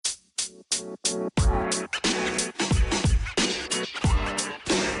And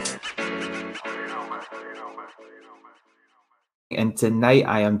tonight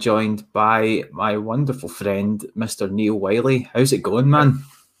I am joined by my wonderful friend, Mr. Neil Wiley. How's it going, man?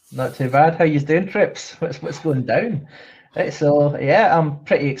 Not too bad. How you doing, Trips? What's going down? Right, so yeah, I'm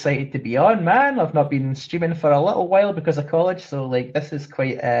pretty excited to be on, man. I've not been streaming for a little while because of college, so like this is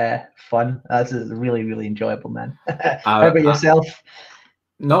quite fun. This is really, really enjoyable, man. How about yourself?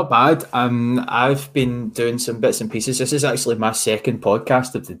 Not bad. I've been doing some bits and pieces. This is actually my second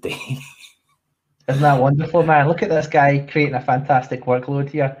podcast of the day. Isn't that wonderful, man? Look at this guy creating a fantastic workload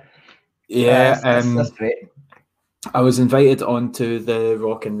here. Yeah, that's great. I was invited onto the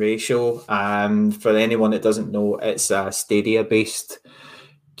Rock and Ray show. For anyone that doesn't know, it's a Stadia-based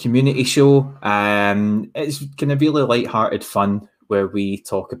community show. It's kind of really light-hearted fun where we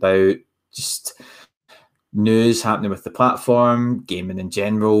talk about just news happening with the platform, gaming in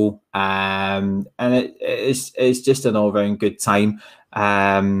general, and it's just an all-round good time.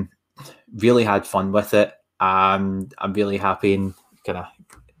 Really had fun with it. I'm really happy and kind of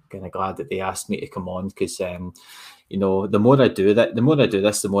glad that they asked me to come on because you know, the more I do this,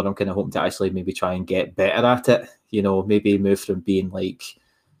 the more I'm kind of hoping to actually maybe try and get better at it. You know, maybe move from being like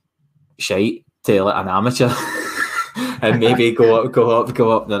shite to like an amateur, and maybe go up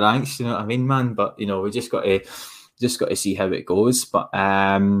the ranks. You know what I mean, man? But you know, we just got to see how it goes. But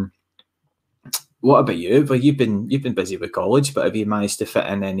what about you? Well, you've been busy with college, but have you managed to fit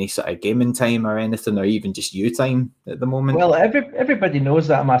in any sort of gaming time or anything, or even just you time at the moment? Well, everybody knows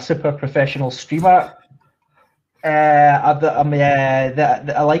that I'm a super professional streamer. I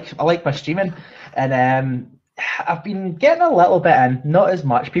like my streaming, and I've been getting a little bit in, not as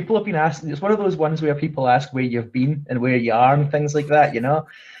much. People have been asking. It's one of those ones where people ask where you've been and where you are and things like that, you know.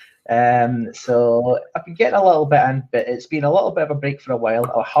 So I've been getting a little bit in, but it's been a little bit of a break for a while.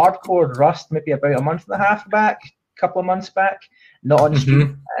 A hardcore Rust, maybe about a month and a half back, a couple of months back, not on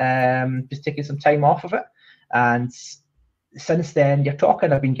stream. Just taking some time off of it, and since then, you're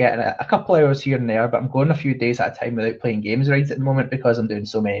talking, I've been getting a couple hours here and there, but I'm going a few days at a time without playing games right at the moment because I'm doing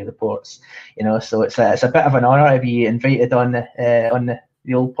so many reports, you know. So it's a bit of an honor to be invited on the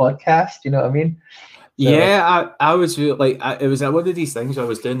old podcast. You know what I mean? So, yeah, I was really, like, it was one of these things where I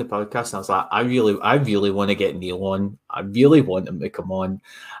was doing the podcast and I was like, I really want to get Neil on. I really want him to come on.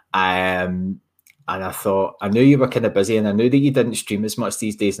 And I thought, I knew you were kind of busy and I knew that you didn't stream as much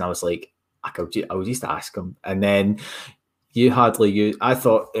these days. And I was like, I'll just ask him. And then I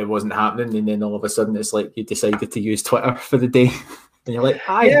thought it wasn't happening, and then all of a sudden it's like you decided to use Twitter for the day, and you're like,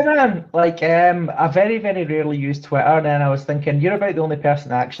 hi. Yeah, man. Like, I very, very rarely use Twitter, and then I was thinking, you're about the only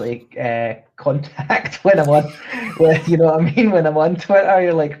person I actually contact when I'm on, you know what I mean? When I'm on Twitter,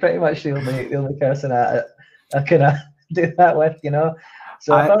 you're like pretty much the only person I kind of do that with, you know?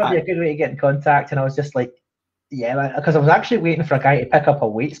 So I thought it'd be a good way to get in contact, and I was just like, yeah, because I was actually waiting for a guy to pick up a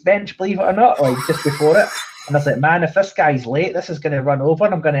weights bench, believe it or not, like just before it. And I was like, man, if this guy's late, this is going to run over,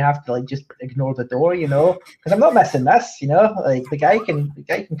 and I'm going to have to like just ignore the door, you know, because I'm not missing this, you know. Like the guy can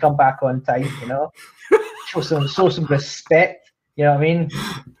come back on time, you know. show some respect, you know what I mean?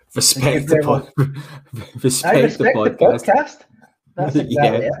 Respect the podcast. That's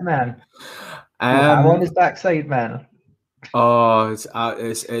exactly it, man. I'm on his backside, man. Oh, it's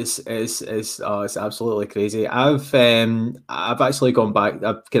absolutely crazy. I've actually gone back.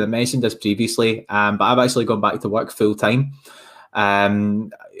 I've kind of mentioned this previously, but I've actually gone back to work full time.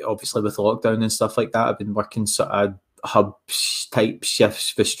 Obviously with lockdown and stuff like that, I've been working sort of hub type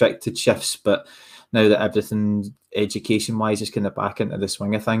shifts, restricted shifts. But now that everything education wise is kind of back into the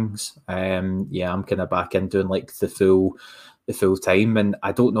swing of things, yeah, I'm kind of back in doing like the full time, and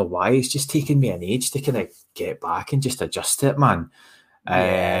I don't know why it's just taken me an age to kind of get back and just adjust it, man.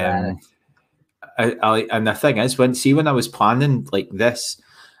 And the thing is, when I was planning like this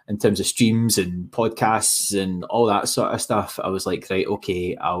in terms of streams and podcasts and all that sort of stuff, I was like, right,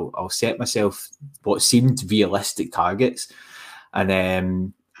 okay, I'll set myself what seemed realistic targets,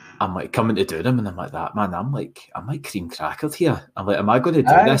 and I'm like coming to do them, and I'm like that, man. I'm like cream crackered here. I'm like, am I going to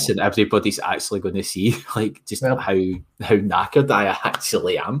do this, and everybody's actually going to see like just how knackered I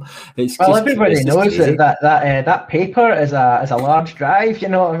actually am? Everybody knows that paper is a large drive. You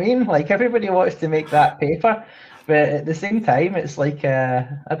know what I mean? Like everybody wants to make that paper, but at the same time, it's like I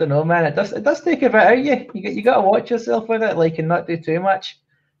don't know, man. It does take a bit out of you. You got to watch yourself with it, like, and not do too much.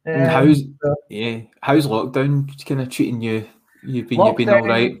 How's lockdown kind of treating you? You've been all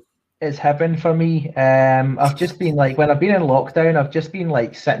right. It's heaven for me. I've just been like, when I've been in lockdown, I've just been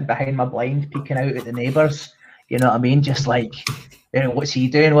like sitting behind my blind, peeking out at the neighbours. You know what I mean? Just like, you know, what's he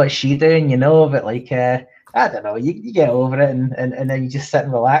doing? What's she doing? You know, but like, I don't know, you get over it and then you just sit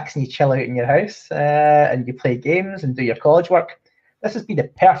and relax and you chill out in your house and you play games and do your college work. This has been the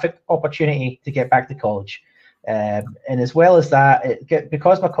perfect opportunity to get back to college. And as well as that,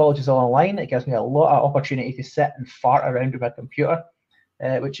 because my college is all online, it gives me a lot of opportunity to sit and fart around with my computer,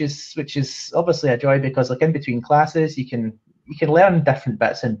 which is obviously a joy because like in between classes, you can learn different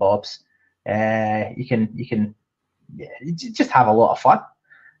bits and bobs. You can just have a lot of fun.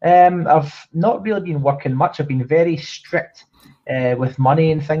 I've not really been working much. I've been very strict with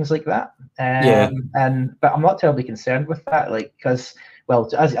money and things like that. But I'm not terribly concerned with that, like because well,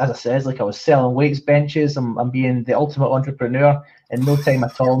 as I said, like I was selling weights benches. I'm being the ultimate entrepreneur in no time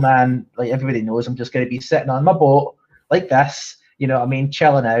at all, man. Like everybody knows, I'm just going to be sitting on my boat like this. You know what I mean?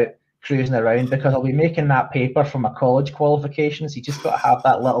 Chilling out, cruising around because I'll be making that paper for my college qualifications. You just got to have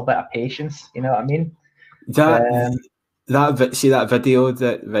that little bit of patience. You know what I mean? See that video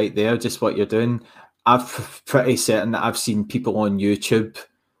that right there, just what you're doing. I'm pretty certain that I've seen people on YouTube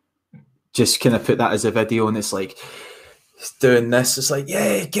just kind of put that as a video, and it's like doing this. It's like,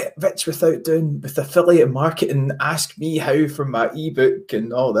 yeah, get rich with affiliate marketing. Ask me how for my ebook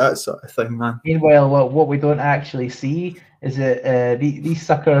and all that sort of thing, man. Meanwhile, what we don't actually see is that these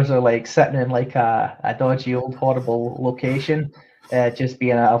suckers are like sitting in like a dodgy old horrible location, just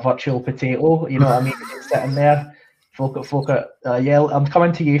being a virtual potato. You know what I mean? Just sitting there. Yeah, I'm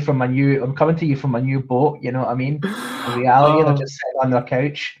coming to you from my new boat. You know what I mean? In reality, they're just sitting on their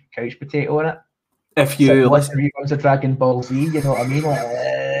couch potato in it. If you listen reruns of Dragon Ball Z, you know what I mean,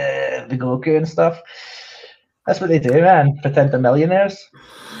 like the Goku and stuff. That's what they do, man. Pretend they're millionaires.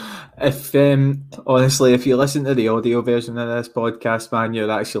 If honestly, if you listen to the audio version of this podcast, man,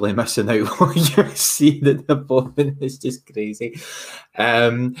 you're actually missing out what you're seeing at the moment. It's just crazy.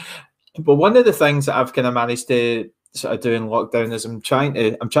 But one of the things that I've kind of managed to sort of do in lockdown is I'm trying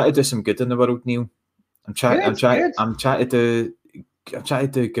to do some good in the world, Neil. I'm trying to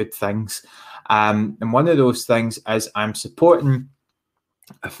do good things. And one of those things is I'm supporting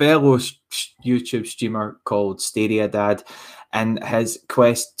a fellow YouTube streamer called Stadia Dad in his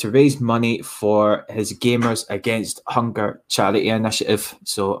quest to raise money for his Gamers Against Hunger charity initiative.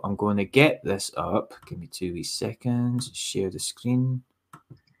 So I'm going to get this up. Give me 2 wee seconds. Share the screen.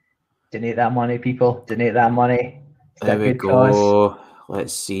 Donate that money, people. Donate that money. There we go.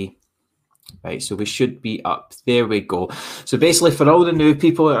 Let's see. Right, so we should be up. There we go. So basically, for all the new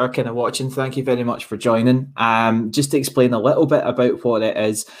people that are kind of watching, thank you very much for joining. Just to explain a little bit about what it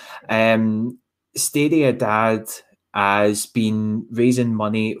is, Stadia Dad has been raising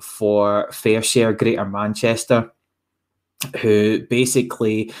money for Fair Share Greater Manchester, who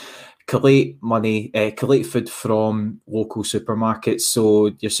basically collect food from local supermarkets.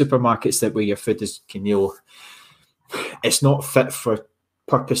 So your supermarkets that where your food is, it's not fit for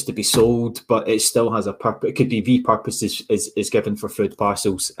purpose to be sold, but it still has a purpose. It could be repurposed is given for food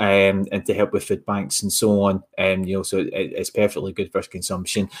parcels and to help with food banks and so on. So it's perfectly good for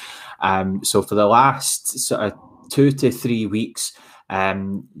consumption. So for the last sort of 2 to 3 weeks,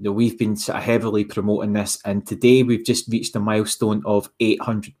 we've been sort of heavily promoting this, and today we've just reached a milestone of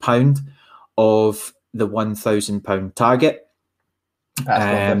 £800 of the £1,000 target.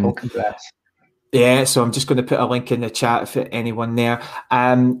 That's wonderful. Congrats. Yeah, so I'm just going to put a link in the chat for anyone there.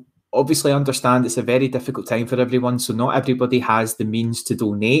 Obviously, I understand it's a very difficult time for everyone, so not everybody has the means to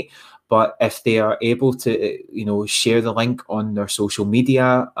donate. But if they are able to, share the link on their social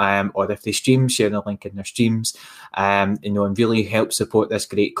media, or if they stream, share the link in their streams, and really help support this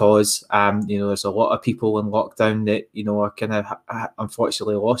great cause. There's a lot of people in lockdown that are kind of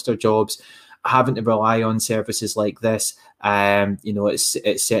unfortunately lost their jobs, having to rely on services like this.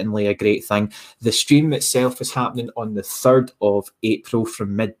 It's certainly a great thing. The stream itself is happening on the 3rd of April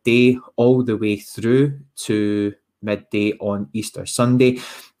from midday all the way through to midday on Easter Sunday,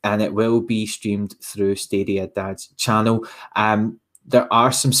 and it will be streamed through Stadia Dad's channel. There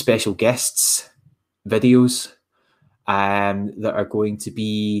are some special guests videos that are going to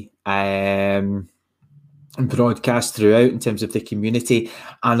be broadcast throughout in terms of the community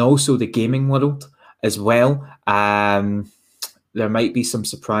and also the gaming world as well. There might be some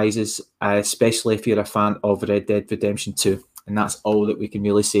surprises, especially if you're a fan of Red Dead Redemption 2, and that's all that we can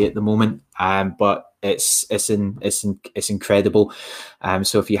really say at the moment. But it's incredible.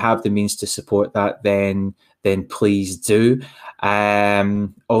 So if you have the means to support that, then please do.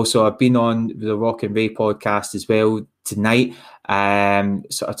 Also, I've been on the Rock and Ray podcast as well tonight,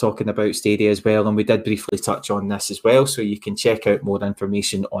 sort of talking about Stadia as well, and we did briefly touch on this as well, so you can check out more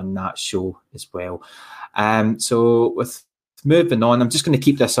information on that show as well. So moving on, I'm just going to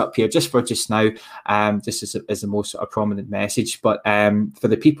keep this up here just for just now, just as the most sort of prominent message. But for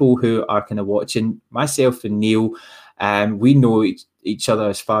the people who are kind of watching, myself and Neil, we know each other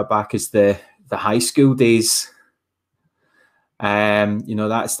as far back as the high school days. You know,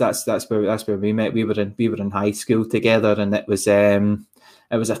 that's where we met. We were in high school together, and it was a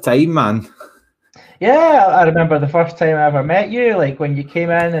time, man. Yeah, I remember the first time I ever met you, like when you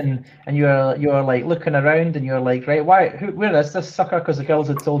came in and you were like looking around and you were like, right, where is this sucker? Because the girls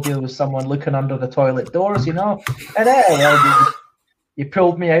had told you there was someone looking under the toilet doors, you know. And well, you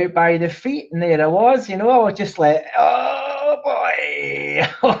pulled me out by the feet, and there I was, you know. I was just like, oh boy.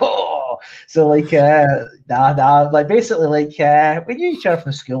 So like, like basically like we knew each other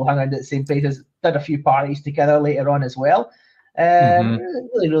from school, hung out at the same places, did a few parties together later on as well.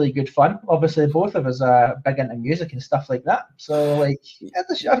 Really, really good fun. Obviously, both of us are big into music and stuff like that. So, like,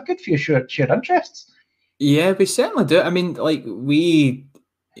 there's a good few shared interests. Yeah, we certainly do. I mean, like we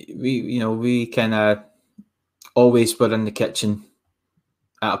kind of always were in the kitchen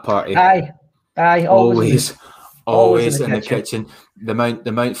at a party. Aye, always in the kitchen. The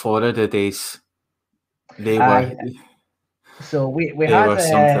Mount Florida days, they were. So we they had were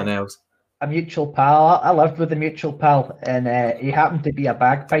something else. A mutual pal. I lived with a mutual pal, and he happened to be a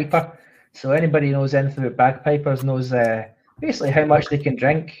bagpiper. So anybody knows anything about bagpipers knows basically how much they can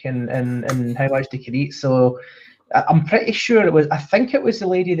drink and how much they can eat. So I'm pretty sure it was. I think it was the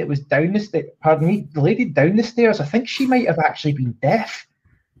lady that was down the stairs. Pardon me, the lady down the stairs. I think she might have actually been deaf,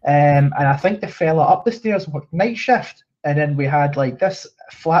 and I think the fella up the stairs worked night shift. And then we had like this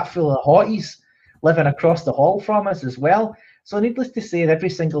flat full of hotties living across the hall from us as well. So needless to say,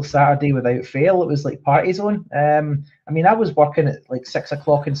 every single Saturday without fail, it was like party zone. I mean, I was working at like 6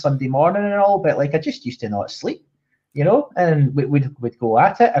 o'clock on Sunday morning and all, but like I just used to not sleep, you know, and we'd go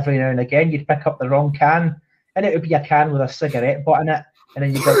at it every now and again. You'd pick up the wrong can, and it would be a can with a cigarette butt in it, and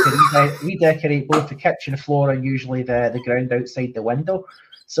then you got to redecorate both the kitchen floor and usually the ground outside the window.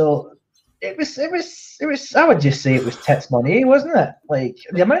 So it was. I would just say it was tits money, wasn't it? Like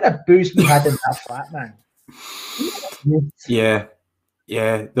the amount of booze we had in that flat, man. Yeah.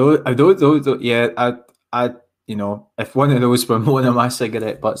 Those, yeah. I, you know, if one of those were one of my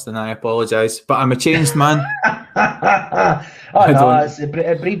cigarette butts, then I apologise. But I'm a changed man.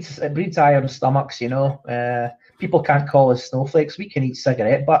 It breeds iron stomachs, you know. People can't call us snowflakes. We can eat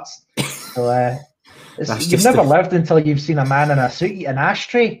cigarette butts. So you've never lived until you've seen a man in a suit eat an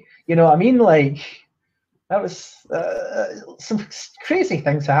ashtray. You know what I mean? Like that was some crazy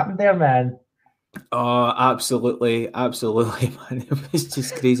things happened there, man. Oh, absolutely, man. It was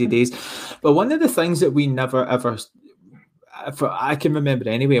just crazy days. But one of the things that we never ever, I can remember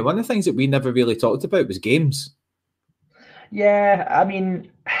anyway, one of the things that we never really talked about was games. Yeah, I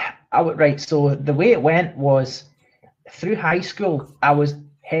mean, right. So the way it went was through high school, I was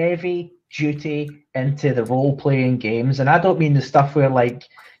heavy duty into the role-playing games. And I don't mean the stuff where like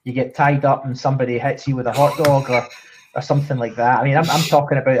you get tied up and somebody hits you with a hot dog or something like that. I mean, I'm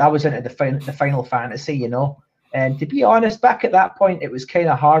talking about, I was into the Final Fantasy, you know. And to be honest, back at that point, it was kind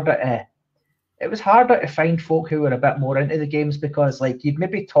of harder to find folk who were a bit more into the games because like you'd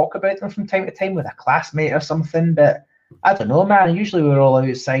maybe talk about them from time to time with a classmate or something, but I don't know, man. Usually we were all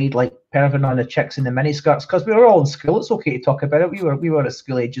outside, like perving on the chicks in the miniskirts because we were all in school. It's okay to talk about it. We were at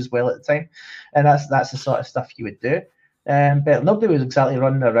school age as well at the time, and that's the sort of stuff you would do. But nobody was exactly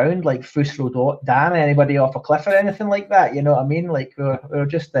running around like Fusro Dan, anybody off a cliff or anything like that. You know what I mean? Like we were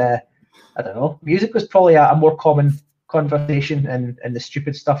just, I don't know. Music was probably a more common conversation and the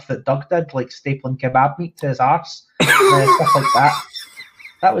stupid stuff that Doug did, like stapling kebab meat to his arse, stuff like that.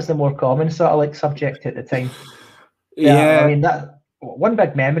 That was the more common sort of like subject at the time. Yeah, I mean that one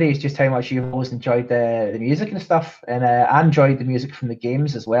big memory is just how much you've always enjoyed the music and stuff, and I enjoyed the music from the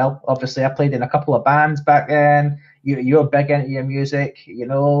games as well. Obviously, I played in a couple of bands back then. You're big into your music, you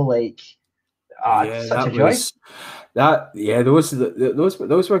know, like such a joy.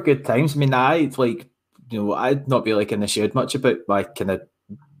 Those were good times. I mean, I'd not be like in the shared much about my kind of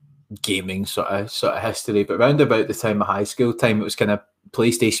gaming sort of history, but round about the time of high school time, it was kind of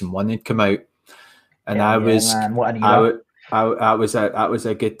PlayStation 1 had come out. And that was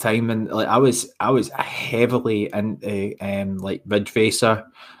a good time, and like I was heavily into like Ridge Racer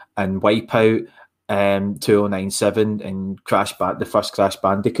and Wipeout, 2097 and the first Crash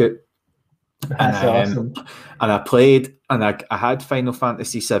Bandicoot. That's awesome. And I played, and I had Final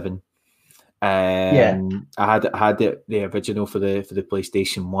Fantasy 7. I had the original for the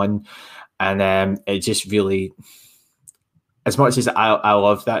PlayStation 1, and it just really. As much as I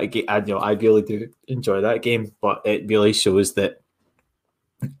love that game, I really do enjoy that game, but it really shows that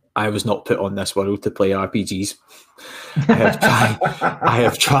I was not put on this world to play RPGs. I have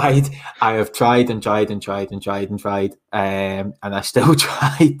tried, I have tried and tried, and I still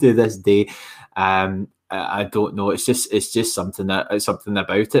try to this day. I don't know. It's just something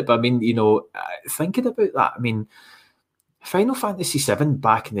about it. But I mean, thinking about that, I mean, Final Fantasy VII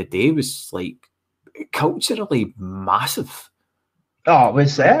back in the day was like culturally massive. Oh, it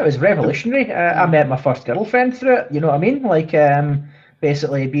was revolutionary. I met my first girlfriend through it. You know what I mean? Like,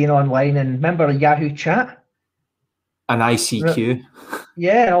 basically being online, and remember Yahoo Chat and ICQ.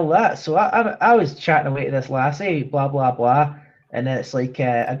 Yeah, and all that. So I was chatting away to this lassie, blah blah blah, and then it's like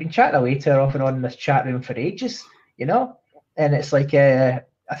I've been chatting away to her off and on in this chat room for ages, and it's like I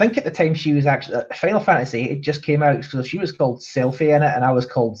think at the time she was actually Final Fantasy VIII just came out, so she was called Selfie in it, and I was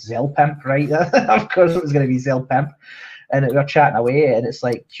called Zelpimp, right? Of course, it was going to be Zelpimp. And we were chatting away, and it's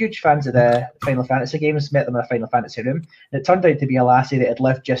like huge fans of the Final Fantasy games. Met them in a Final Fantasy room, and it turned out to be a lassie that had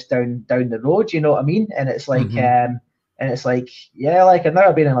lived just down the road. You know what I mean? And it's like, yeah, like I've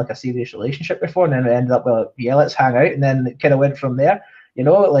never been in like a serious relationship before, and then we ended up with, yeah, let's hang out, and then it kind of went from there.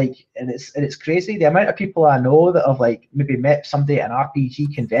 Like, and it's crazy the amount of people I know that have like maybe met somebody at an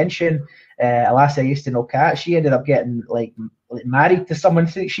RPG convention. A lassie I used to know, Kat, she ended up getting like married to someone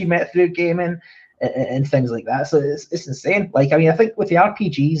she met through gaming. And things like that. So it's insane. Like, I mean, I think with the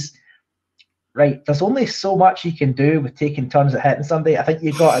RPGs, right, there's only so much you can do with taking turns at hitting somebody. I think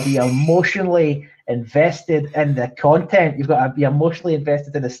you've got to be emotionally invested in the content. You've got to be emotionally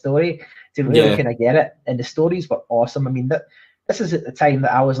invested in the story to really kind of get it. And the stories were awesome. I mean, this is at the time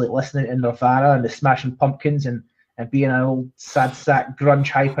that I was like listening to Nirvana and the Smashing Pumpkins and being an old sad sack grunge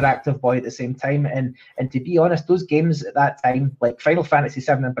hyperactive boy at the same time. And to be honest, those games at that time, like Final Fantasy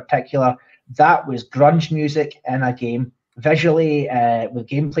VII in particular, that was grunge music in a game. Visually, with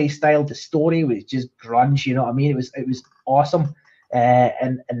gameplay style, the story was just grunge. You know what I mean? It was awesome,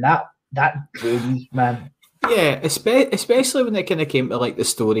 and that drew me, man. Yeah, especially when it kind of came to like the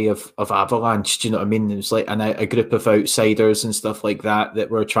story of Avalanche. Do you know what I mean? It was like a group of outsiders and stuff like that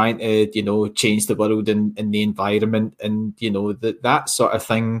were trying to change the world and the environment, and that sort of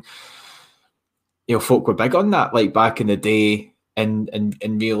thing. Folk were big on that, like back in the day. In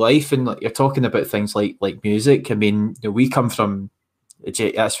real life, and like you're talking about things like music. I mean, we come from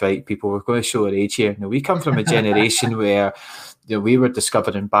that's right, people, we're going to show our age here. We come from a generation where we were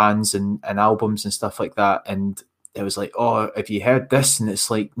discovering bands and albums and stuff like that, and it was like, oh, have you heard this? And it's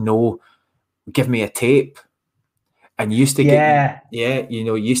like, no, give me a tape. And used to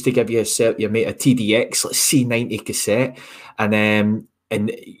used to give your mate a TDX, like C90 cassette, and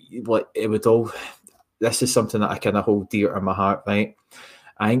what it would all. This is something that I kind of hold dear to my heart, right?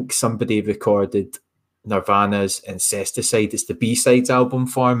 I think somebody recorded Nirvana's Incesticide. It's the B-sides album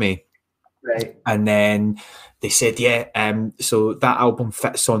for me. Right. And then they said, so that album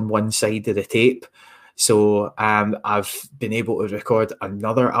fits on one side of the tape. So I've been able to record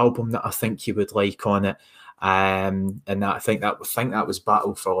another album that I think you would like on it. And I think that was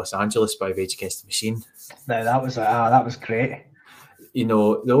Battle for Los Angeles by Rage Against the Machine. No, that was great.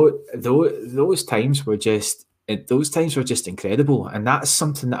 Those times were just incredible, and that's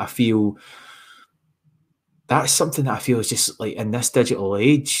something that I feel is just like in this digital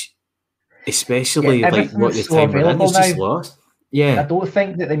age, especially like what the time we're in is just lost. Yeah, I don't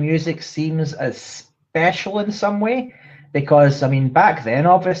think that the music seems as special in some way, because I mean back then,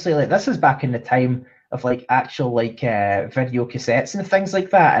 obviously, like this is back in the time of like actual like video cassettes and things like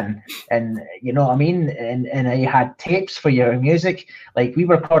that, and you know what I mean, and you had tapes for your music. Like we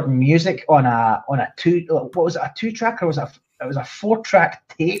were recording music on a 2-track, or was it a 4-track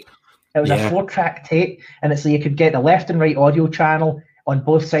tape? It was a 4-track tape, and it's so you could get the left and right audio channel on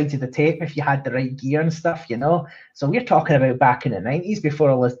both sides of the tape if you had the right gear and stuff, So we're talking about back in the 90s before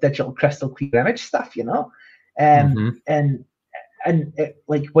all this digital crystal clear image stuff, And it,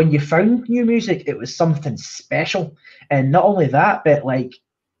 like when you found new music, it was something special. And not only that, but like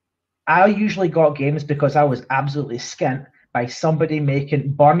I usually got games because I was absolutely skint by somebody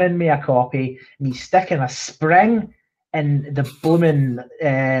burning me a copy, me sticking a spring in the blooming.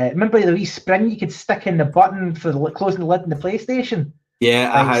 Remember the wee spring you could stick in the button for closing the lid in the PlayStation?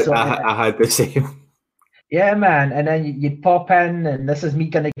 Yeah, I had the same. Yeah, man. And then you'd pop in, and this is me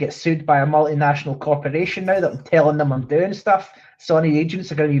going to get sued by a multinational corporation now that I'm telling them I'm doing stuff. Sony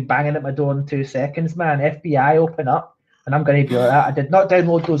agents are going to be banging at my door in 2 seconds, man. FBI, open up. And I'm going to be like that. I did not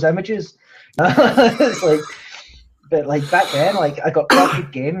download those images. It's like, but like back then, like I got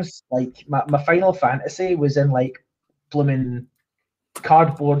copied games. Like my Final Fantasy was in like blooming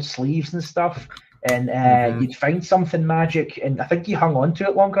cardboard sleeves and stuff. And you'd find something magic. And I think you hung on to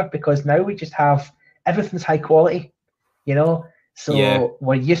it longer, because now we just have everything's high quality, So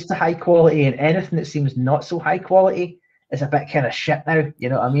we're used to high quality, and anything that seems not so high quality is a bit kind of shit now. You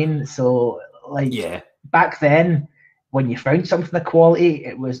know what I mean? So like back then, when you found something of quality,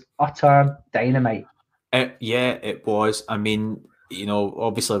 it was utter dynamite. It was. I mean, you know,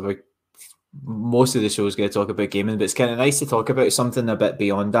 obviously most of the show is going to talk about gaming, but it's kind of nice to talk about something a bit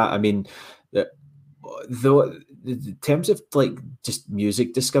beyond that. I mean, though, in terms of like just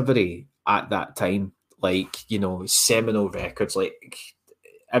music discovery at that time, like, you know, seminal records, like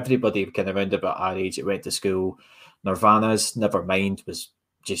everybody kind of around about our age that went to school, Nirvana's Nevermind was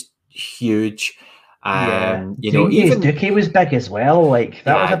just huge. You know, even Dookie was big as well. Like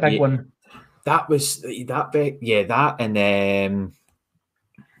that was a big one. That was that big, that and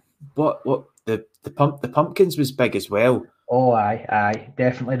what the Pumpkins was big as well. Oh, aye,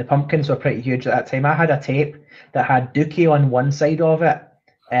 definitely. The Pumpkins were pretty huge at that time. I had a tape that had Dookie on one side of it,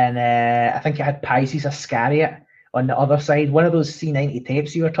 and I think it had Pisces Iscariot on the other side. One of those C90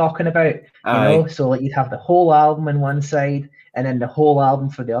 tapes you were talking about, you know. So like you'd have the whole album on one side, and then the whole album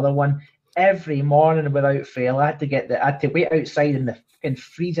for the other one. Every morning without fail, I had to wait outside in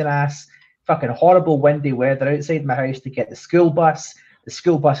freezing ass, fucking horrible windy weather outside my house to get the school bus. The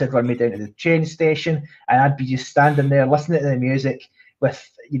school bus would run me down to the train station, and I'd be just standing there listening to the music with,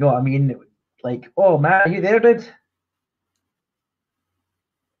 you know what I mean? Like, oh man, are you there, dude?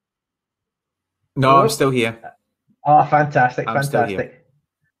 No, hello? I'm still here. Oh, fantastic. The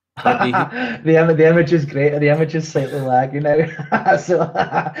image is great. The image is slightly laggy now.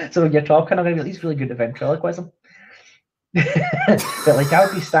 so when you're talking, I'm going to be at least really good at ventriloquism. But like,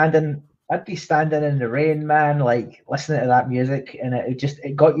 I'd be standing in the rain, man, like listening to that music, and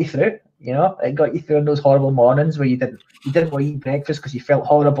it got you through. You know, it got you through in those horrible mornings where you didn't want to eat breakfast because you felt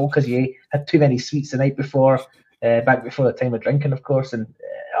horrible because you had too many sweets the night before, back before the time of drinking, of course. And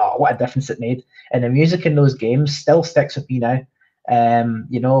what a difference it made. And the music in those games still sticks with me now.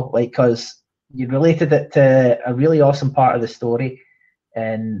 You know, like, because you related it to a really awesome part of the story,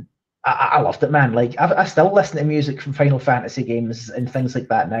 and I loved it, man. Like, I still listen to music from Final Fantasy games and things like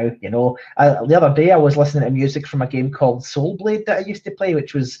that now, you know. The other day I was listening to music from a game called Soul Blade that I used to play,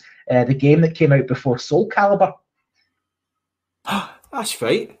 which was the game that came out before Soul Calibur. That's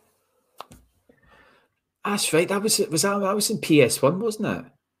right. That was in PS1, wasn't it?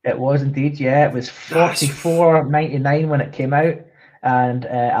 It was indeed, yeah. It was $44.99 when it came out. And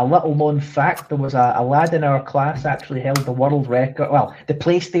a little known fact, there was a lad in our class actually held the world record, well, the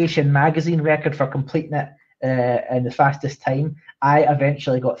PlayStation magazine record for completing it in the fastest time. I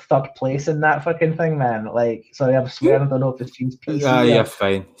eventually got third place in that fucking thing, man. Like, sorry, I'm swearing, I don't know if it's Gene's PC. You're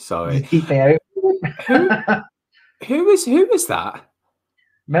fine, sorry. Keep me out. Who was that?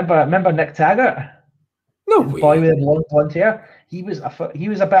 Remember Nick Taggart? No the way. Boy with blonde hair. He was a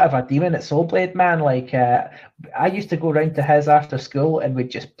bit of a demon at Soul Blade, man. Like, I used to go round to his after school and we'd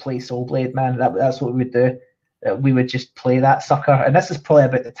just play Soul Blade, man. That's what we would do. We would just play that sucker. And this is probably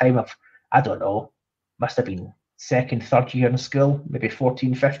about the time of, I don't know, must have been second, third year in school, maybe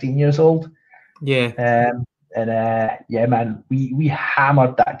 14, 15 years old. Yeah. Yeah, man, we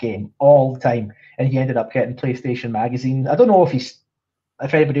hammered that game all the time. And he ended up getting PlayStation magazine. I don't know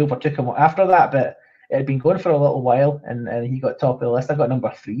if anybody overtook him after that, but it had been going for a little while, and he got top of the list. I got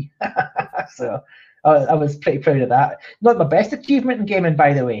number 3. So I was pretty proud of that. Not my best achievement in gaming,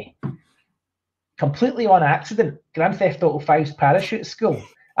 by the way. Completely on accident, Grand Theft Auto 5's parachute school.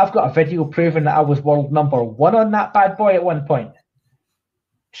 I've got a video proving that I was world number 1 on that bad boy at one point.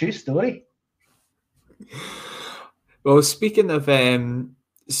 True story. Well, speaking of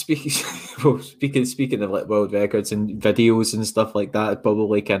speaking of like world records and videos and stuff like that, it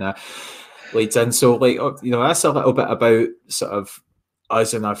probably kind of leads in. So, like, you know, that's a little bit about sort of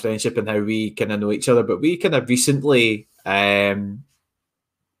us and our friendship and how we kind of know each other. But we kind of recently kind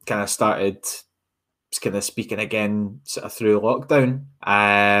of started kind of speaking again sort of through lockdown.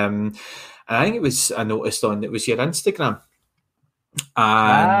 And I think I noticed it was your Instagram.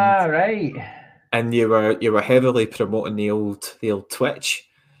 Right. And you were heavily promoting the old Twitch.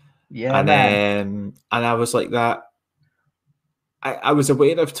 Yeah, and man. And I was like that. I was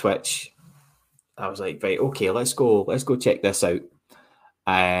aware of Twitch. I was like, right, okay, let's go check this out.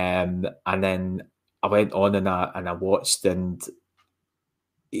 And then I went on and I watched, and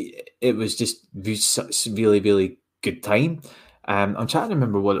it was just really, really good time. I'm trying to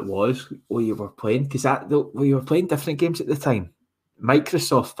remember what it was where you were playing, because you were playing different games at the time.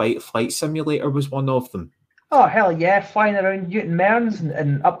 Microsoft Flight Simulator was one of them. Oh, hell yeah, flying around Newton Mearns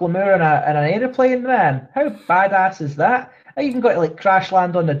and up Lemure in an aeroplane, man. How badass is that? I even got to like crash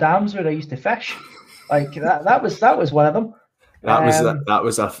land on the dams where I used to fish. Like that was one of them. That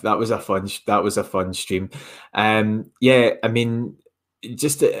was that was a fun stream. Yeah, I mean,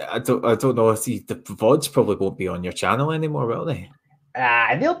 just I don't know if the VODs probably won't be on your channel anymore, will they?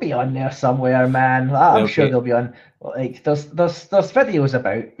 They'll be on there somewhere, man. I'm sure Be, they'll be on. Like there's videos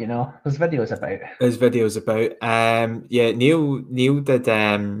about, you know. There's videos about. there's videos about. Yeah, Neil did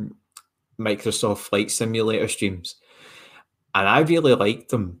Microsoft Flight Simulator streams, and I really liked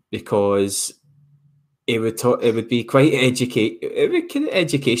them because it would talk. It would be quite It would kind of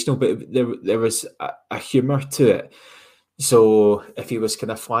educational, but there was a humour to it. So if he was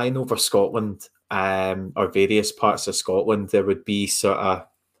kind of flying over Scotland, or various parts of Scotland, there would be sort of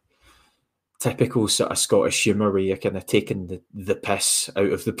typical sort of Scottish humour where you're kind of taking the piss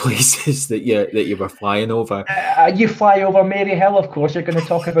out of the places that you were flying over. You fly over Maryhill, of course, you're going to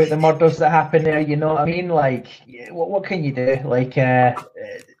talk about the murders that happen there. You know what I mean? Like, what can you do? Like,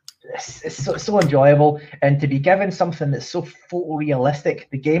 it's so enjoyable, and to be given something that's so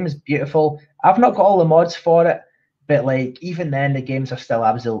photorealistic. The game is beautiful. I've not got all the mods for it, but like even then, the games are still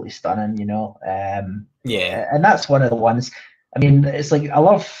absolutely stunning. You know, Yeah, and that's one of the ones. I mean, it's like I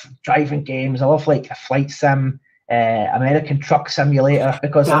love driving games. I love like a flight sim, American Truck Simulator,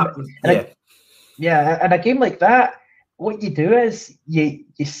 because and a game like that, what you do is you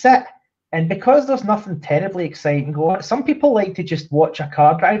sit, and because there's nothing terribly exciting going on, some people like to just watch a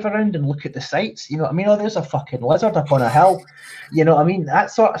car drive around and look at the sights. You know what I mean? Oh, there's a fucking lizard up on a hill. You know what I mean?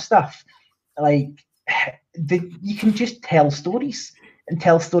 That sort of stuff. Like, you can just tell stories and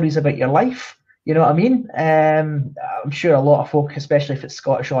tell stories about your life. You know what I mean? I'm sure a lot of folk, especially if it's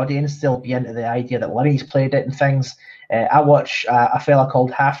Scottish audience, they'll be into the idea that Limmy's played it and things. I watch a fella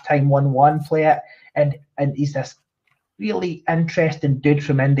called Halftime11 play it, and he's this really interesting dude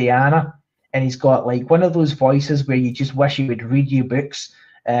from Indiana, and he's got like one of those voices where you just wish he would read you books,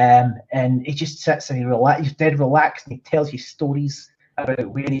 and he just sits and he's dead relaxed, and he tells you stories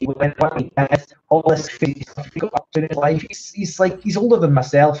about where he went, what he did, all this crazy stuff he got up to in his life. He's older than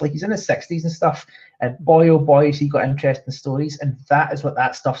myself, like he's in his 60s and stuff. And boy, oh boy, has he got interesting stories. And that is what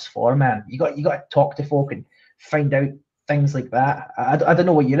that stuff's for, man. You got to talk to folk and find out things like that. I don't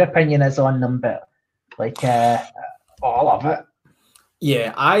know what your opinion is on them, but like, I love it.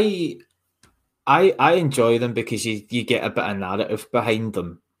 Yeah, I enjoy them because you get a bit of narrative behind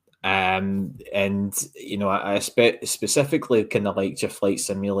them. And you know, I specifically kind of liked your Flight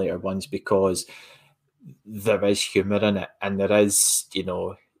Simulator ones because there is humour in it, and there is, you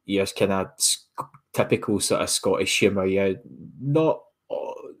know, your kind of typical sort of Scottish humour. You're not,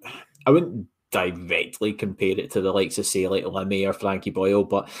 I wouldn't directly compare it to the likes of, say, like Limmy or Frankie Boyle,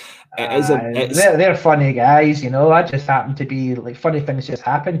 but they're funny guys, you know. I just happen to be like, funny things just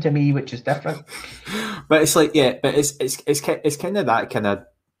happen to me, which is different. But it's like, yeah, but it's kind of that kind of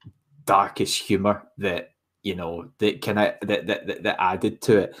darkish humor that, you know, that kind of that added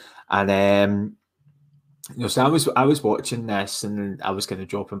to it. And you know, so I was watching this, and I was kind of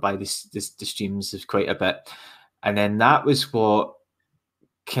dropping by the streams quite a bit, and then that was what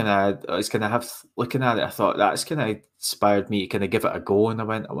kind of I was kind of looking at it. I thought that's kind of inspired me to kind of give it a go, and I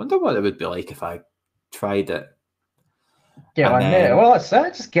went, I wonder what it would be like if I tried it. Get on there. Well, that's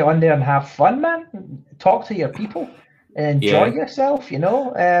it. Just get on there and have fun, man. Talk to your people. Enjoy yourself, you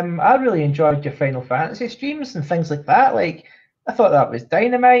know. I really enjoyed your Final Fantasy streams and things like that. Like, I thought that was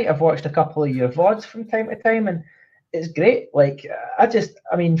dynamite. I've watched a couple of your VODs from time to time, and it's great. Like, I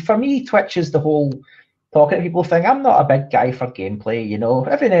mean, for me, Twitch is the whole talking to people thing. I'm not a big guy for gameplay, you know.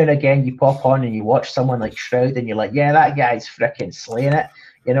 Every now and again, you pop on and you watch someone like Shroud, and you're like, yeah, that guy's freaking slaying it.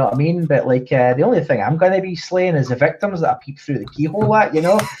 You know what I mean? But like, the only thing I'm going to be slaying is the victims that I peep through the keyhole at, you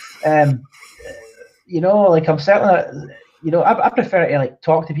know. You know, like, I'm certainly, you know, I prefer to like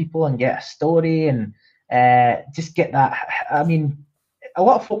talk to people and get a story and just get that. I mean, a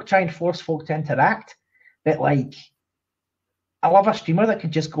lot of folk try and force folk to interact, but like, I love a streamer that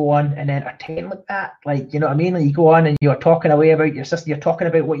could just go on and entertain like that. Like, you know what I mean? Like, you go on and you're talking away about your sister, you're talking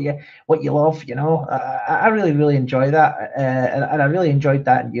about what you love, you know. I really, really enjoy that. And I really enjoyed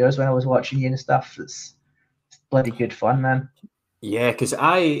that in yours when I was watching you and stuff. It's bloody good fun, man. Yeah, because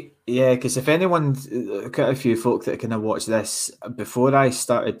if anyone, quite a few folk that kind of watch this, before I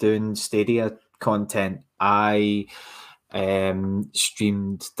started doing Stadia content, I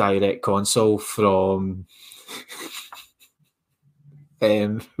streamed Direct Console from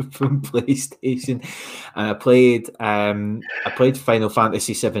from PlayStation, and I played Final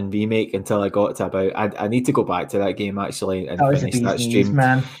Fantasy VII Remake until I got to about. I need to go back to that game actually and finish that stream,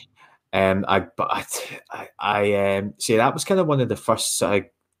 man. I see that was kind of one of the first sort of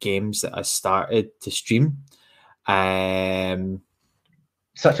games that I started to stream.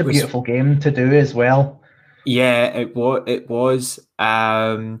 Such a beautiful game to do as well. Yeah, it was. It was.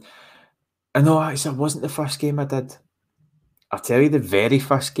 I know actually, it wasn't the first game I did. I'll tell you, the very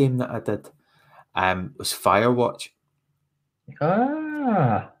first game that I did was Firewatch.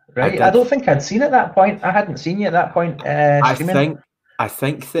 Ah, I right. I did. don't think I'd seen at that point. I hadn't seen you at that point I streaming. think. I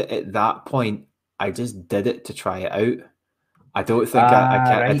think that at that point, I just did it to try it out. I don't think I Ah,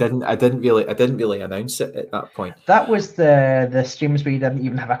 can't. right. I didn't really announce it at that point. That was the streams where you didn't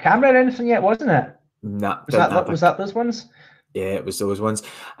even have a camera or anything yet, wasn't it? Nah, Was didn't that have was a. that those ones? Yeah, it was those ones.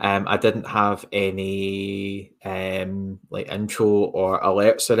 I didn't have any like intro or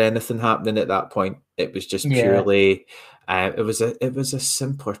alerts or anything happening at that point. It was just Yeah. purely. It was a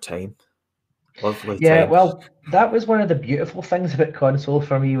simpler time, lovely Yeah, time. well, that was one of the beautiful things about console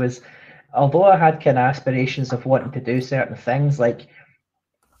for me was, although I had kind of aspirations of wanting to do certain things, like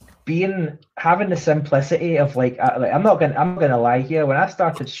having the simplicity of like I'm gonna lie here. When I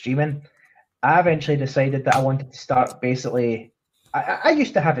started streaming, I eventually decided that I wanted to start basically. I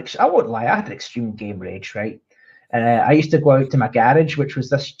used to have, I won't lie, I had extreme game rage, right? And I used to go out to my garage, which was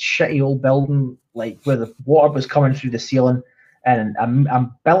this shitty old building, like where the water was coming through the ceiling. And I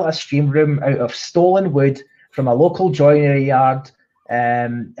built a stream room out of stolen wood from a local joinery yard.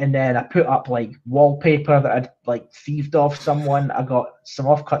 And then I put up like wallpaper that I'd like thieved off someone. I got some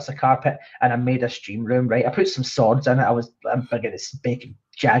offcuts of carpet and I made a stream room, right? I put some swords in it. I'm big at this big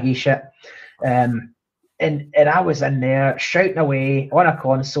jaggy shit. And I was in there shouting away on a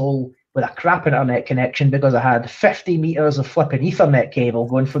console with a crap internet connection because I had 50 meters of flipping Ethernet cable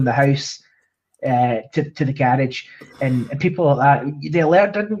going from the house to the garage, and people like that. The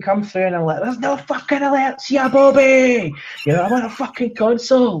alert didn't come through, and I'm like, "There's no fucking alerts, yeah, Bobby. You know, I'm on a fucking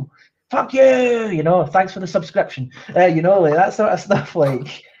console. Fuck you. You know, thanks for the subscription. You know, like that sort of stuff.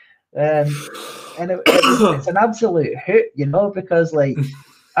 Like, and it's an absolute hoot, you know, because like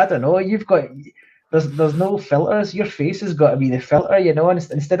I don't know, there's no filters. Your face has got to be the filter, you know. And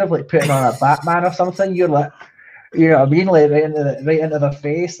instead of like putting on a Batman or something, you're like, you know what I mean, like right into the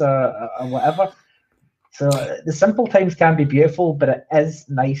face or whatever. So the simple times can be beautiful, but it is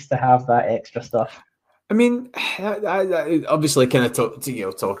nice to have that extra stuff. I mean, I obviously kind of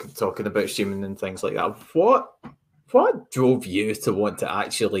talking about streaming and things like that. What drove you to want to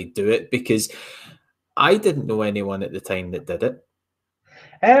actually do it? Because I didn't know anyone at the time that did it.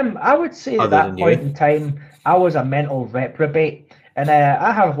 I would say at Other that than point you. in time, I was a mental reprobate. And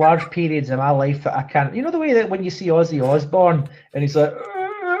I have large periods in my life that I can't. You know the way that when you see Ozzy Osbourne and he's like,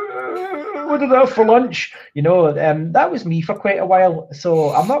 "What did I have for lunch?" You know, that was me for quite a while.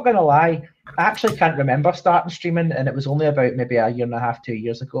 So I'm not going to lie. I actually can't remember starting streaming, and it was only about maybe a year and a half, 2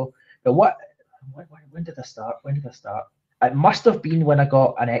 years ago. But when did I start? When did I start? It must have been when I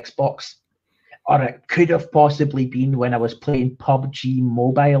got an Xbox, or it could have possibly been when I was playing PUBG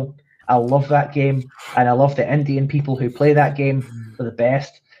Mobile. I love that game, and I love the Indian people who play that game. They're the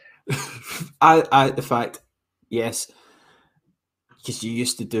best. The fact, yes, because you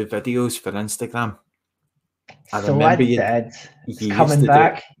used to do videos for Instagram. I So I remember did. It's you used coming to do.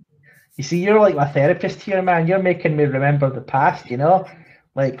 back. You see, you're like my therapist here, man. You're making me remember the past, you know?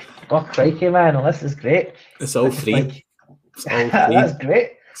 Like, oh, crikey, man, well, this is great. It's all But just free. like, It's all that's free.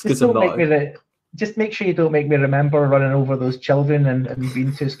 great. It's Just because I'm don't make not. me, just make sure you don't make me remember running over those children and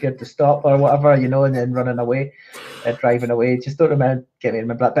being too scared to stop or whatever, you know, and then running away, driving away. Just don't get me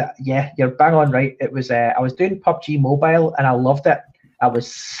remember that. But yeah, you're bang on right. It was, I was doing PUBG Mobile and I loved it. I was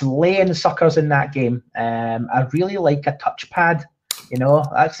slaying suckers in that game. I really like a touchpad. You know,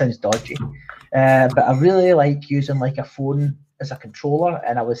 that sounds dodgy. But I really like using like a phone as a controller,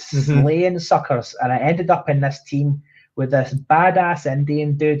 and I was slaying suckers. And I ended up in this team with this badass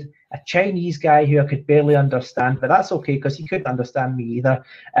Indian dude, a Chinese guy who I could barely understand, but that's okay because he couldn't understand me either.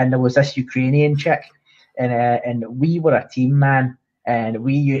 And there was this Ukrainian chick, and we were a team, man. And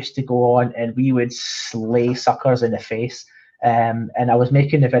we used to go on and we would slay suckers in the face. And I was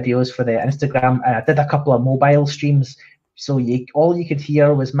making the videos for the Instagram, and I did a couple of mobile streams. So all you could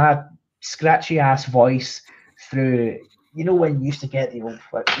hear was my scratchy ass voice through, you know, when you used to get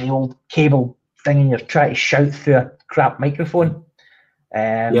the old cable thing and you're trying to shout through a crap microphone.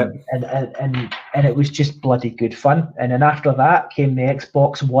 Yep. And it was just bloody good fun. And then after that came the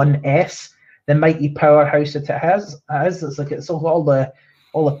Xbox One S, the mighty powerhouse that it has. It's like it's all the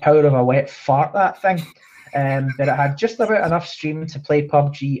power of a wet fart, that thing. But it had just about enough stream to play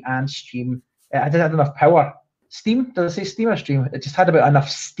PUBG and stream. I didn't have enough power. Steam? Does it say Steam or stream? It just had about enough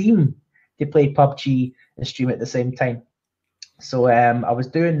steam to play PUBG and stream at the same time. So I was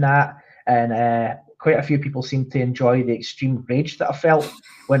doing that, and quite a few people seemed to enjoy the extreme rage that I felt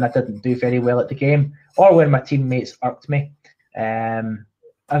when I didn't do very well at the game, or when my teammates irked me.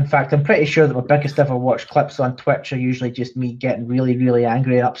 In fact, I'm pretty sure that my biggest ever watched clips on Twitch are usually just me getting really, really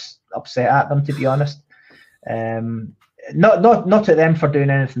angry and upset at them, to be honest. Not at them for doing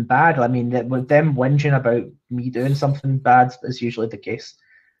anything bad. I mean, with them whinging about me doing something bad is usually the case.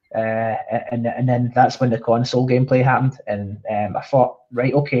 And then that's when the console gameplay happened, and I thought,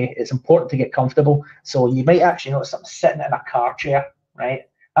 right, okay, it's important to get comfortable. So you might actually notice I'm sitting in a car chair, right?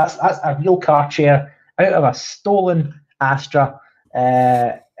 That's a real car chair out of a stolen Astra,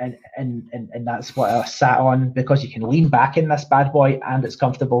 and that's what I sat on, because you can lean back in this bad boy and it's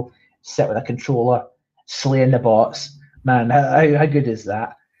comfortable. Sit with a controller, slaying the bots. Man, how good is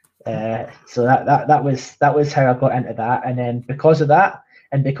that? So that was how I got into that, and then because of that.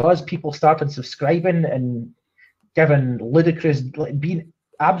 And because people started subscribing and giving ludicrous, being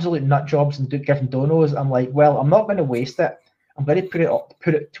absolute nut jobs and giving donos, I'm like, well, I'm not going to waste it. I'm going to put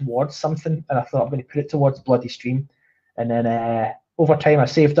it towards something. And I thought I'm going to put it towards Bloody Stream. And then over time, I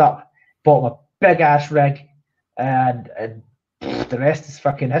saved up, bought my big ass rig, and the rest is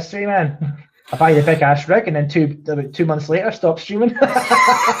fucking history, man. I buy the big ass rig, and then about 2 months later, stop streaming.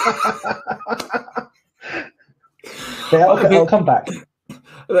 I'll come back.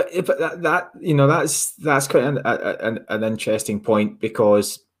 But that that's quite an interesting point,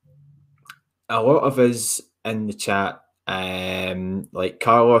 because a lot of us in the chat, like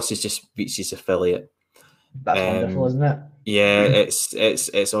Carlos has just reached his affiliate. That's wonderful, isn't it? Yeah,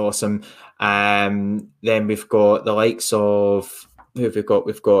 it's awesome. Then we've got the likes of who have we got?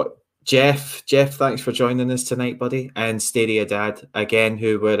 We've got Jeff. Jeff, thanks for joining us tonight, buddy. And Stadia Dad, again,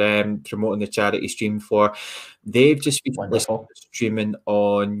 who we're promoting the charity stream for. They've just been streaming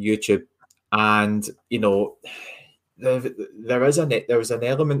on YouTube, and there's an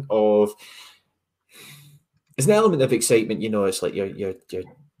element of excitement. It's like you're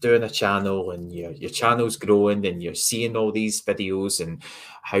doing a channel, and your channel's growing, and you're seeing all these videos and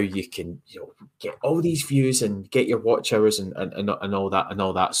how you can get all these views and get your watch hours and all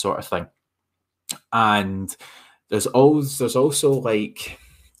that sort of thing. And there's also like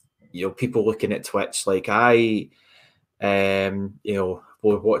people looking at Twitch, like we're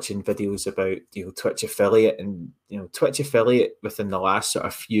watching videos about Twitch affiliate, and Twitch affiliate within the last sort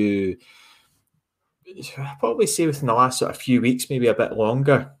of few, I'd probably say within the last sort of few weeks, maybe a bit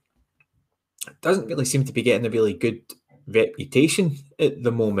longer, doesn't really seem to be getting a really good reputation at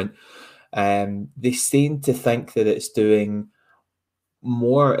the moment. They seem to think that it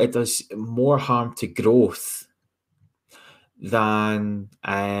does more harm to growth than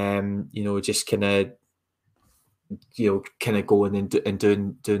just kind of going and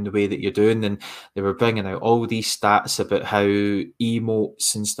doing the way that you're doing. And they were bringing out all these stats about how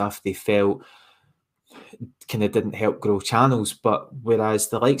emotes and stuff they felt kind of didn't help grow channels, but whereas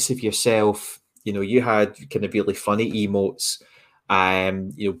the likes of yourself, you had kind of really funny emotes,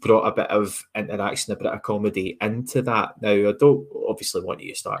 brought a bit of interaction, a bit of comedy into that. Now, I don't obviously want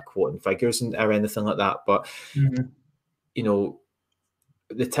you to start quoting figures or anything like that, but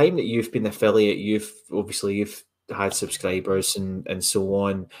the time that you've been affiliate, you've had subscribers and so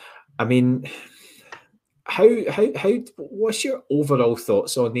on. I mean, how what's your overall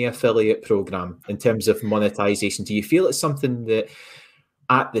thoughts on the affiliate program in terms of monetization? Do you feel it's something that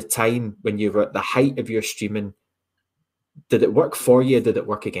at the time when you were at the height of your streaming, did it work for you? Did it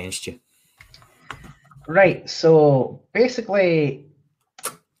work against you? Right. So basically,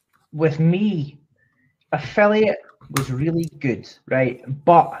 with me, affiliate was really good, right?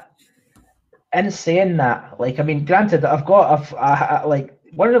 But in saying that, granted, like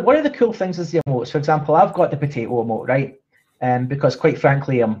one of the cool things is the emotes. For example, I've got the potato emote, right? Because quite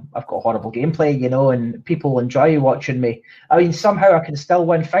frankly, I've got horrible gameplay, and people enjoy watching me. I mean, somehow I can still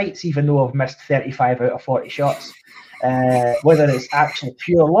win fights, even though I've missed 35 out of 40 shots. Whether it's actually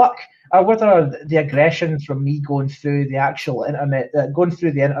pure luck, or whether the aggression from me going through the actual internet,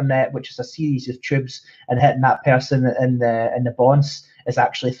 which is a series of tubes, and hitting that person in the bonds is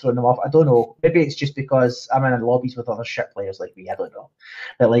actually throwing them off. I don't know. Maybe it's just because I'm in lobbies with other shit players like me. I don't know.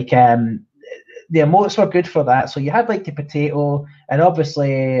 But the emotes were good for that. So you had like the potato, and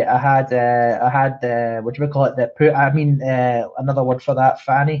obviously I had what do we call it? Another word for that,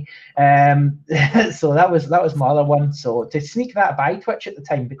 fanny. So that was my other one. So to sneak that by Twitch at the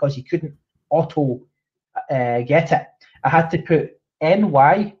time, because you couldn't auto get it, I had to put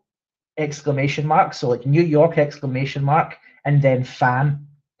NY exclamation mark, so like New York exclamation mark, and then fan.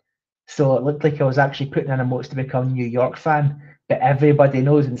 So it looked like I was actually putting in emotes to become New York fan, but everybody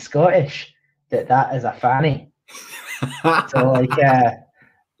knows in Scottish that is a fanny.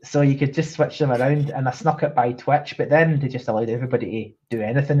 So you could just switch them around, and I snuck it by Twitch, but then they just allowed everybody to do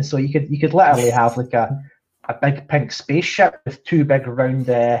anything. So you could literally have like a a big pink spaceship with two big round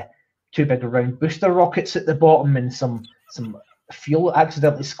booster rockets at the bottom and some fuel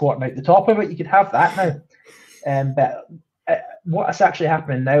accidentally squirting out the top of it. You could have that now. But what's actually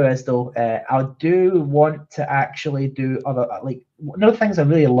happening now is though, I do want to actually do other, like, one of the things I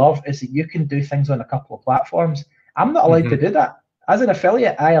really love is that you can do things on a couple of platforms. I'm not allowed to do that. As an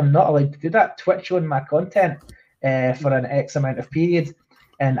affiliate, I am not allowed to do that. Twitch own my content for an X amount of period,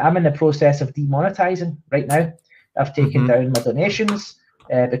 and I'm in the process of demonetizing right now. I've taken down my donations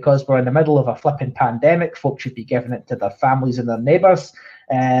because we're in the middle of a flipping pandemic. Folks should be giving it to their families and their neighbours.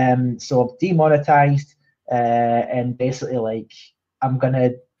 So I've demonetized, and basically, like, I'm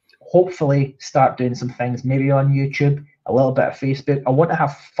gonna hopefully start doing some things, maybe on YouTube, a little bit of Facebook. I want to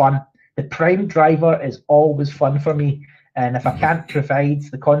have fun. The prime driver is always fun for me, and if I can't provide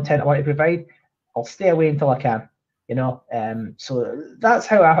the content I want to provide, I'll stay away until I can. You know, so that's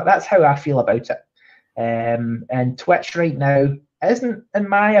how I feel about it. And Twitch right now isn't, in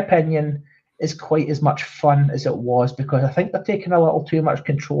my opinion, is quite as much fun as it was, because I think they're taking a little too much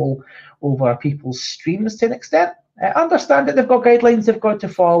control over people's streams to an extent. I understand that they've got guidelines they've got to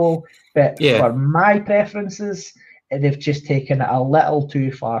follow, but for my preferences, they've just taken it a little too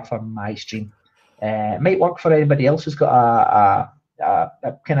far for my stream. It might work for anybody else who's got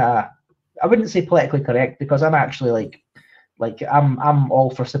a kind of, I wouldn't say politically correct, because I'm actually like I'm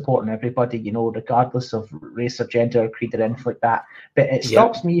all for supporting everybody, you know, regardless of race or gender or creed or anything like that. But it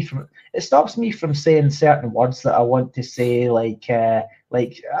stops me from saying certain words that I want to say, like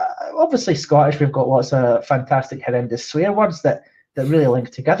obviously Scottish, we've got lots of fantastic horrendous swear words that really link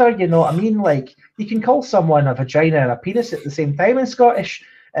together. You know what I mean? Like, you can call someone a vagina and a penis at the same time in Scottish.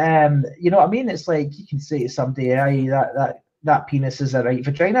 You know what I mean? It's like you can say to somebody, that penis is a right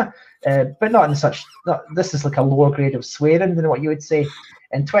vagina, but not in such. This is like a lower grade of swearing than what you would say.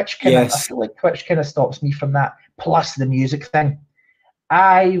 And Twitch I feel like Twitch kind of stops me from that. Plus the music thing.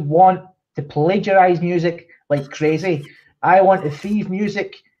 I want to plagiarize music like crazy. I want to thieve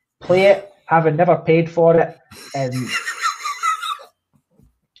music, play it, having never paid for it, and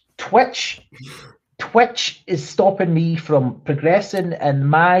Twitch is stopping me from progressing in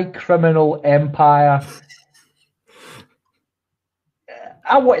my criminal empire.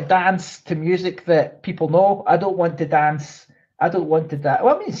 I want to dance to music that people know. I don't want to dance. Well,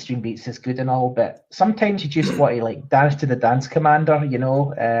 I mean, Stream Beats is good and all, but sometimes you just want to like dance to the Dance Commander, you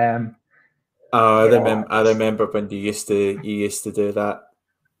know. I remember when you used to do that.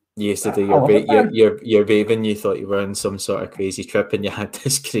 You used to do your raving. You thought you were on some sort of crazy trip, and you had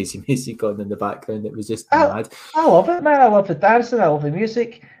this crazy music on in the background. It was just mad. I love it, man. I love the dancing. I love the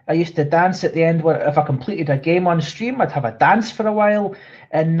music. I used to dance at the end if I completed a game on stream. I'd have a dance for a while,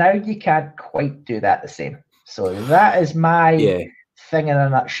 and now you can't quite do that the same. So that is my thing in a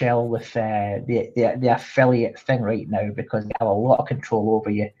nutshell with the affiliate thing right now, because they have a lot of control over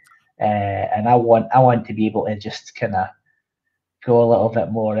you, and I want to be able to just kind of go a little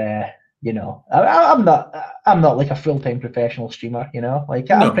bit more. You know, I'm not like a full-time professional streamer. You know, like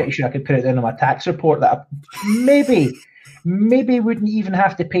I'm pretty sure I could put it down on my tax report that I maybe wouldn't even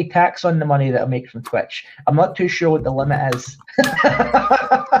have to pay tax on the money that I make from Twitch. I'm not too sure what the limit is.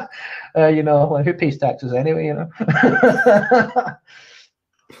 You know, like, who pays taxes anyway? You know.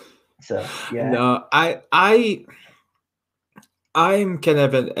 So yeah. No, I'm kind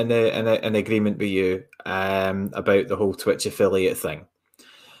of in an agreement with you about the whole Twitch affiliate thing,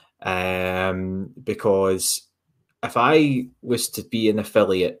 because if I was to be an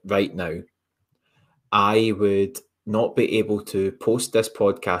affiliate right now, I would not be able to post this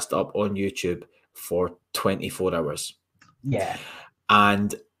podcast up on YouTube for 24 hours. Yeah.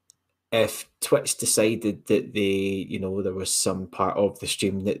 And if Twitch decided that there was some part of the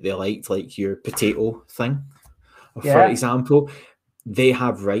stream that they liked, like your potato thing, for example, they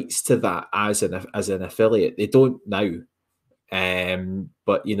have rights to that as an affiliate. They don't now,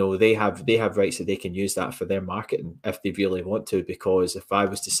 but you know, they have rights that they can use that for their marketing if they really want to. Because if I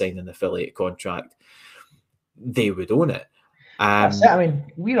was to sign an affiliate contract, they would own it. That's it. I mean,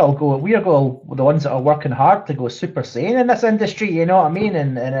 we are the ones that are working hard to go Super Saiyan in this industry. You know what I mean?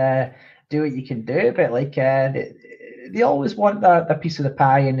 And do what you can do, but like they always want a piece of the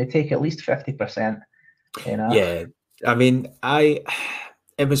pie, and they take at least 50%. You know? Yeah. I mean,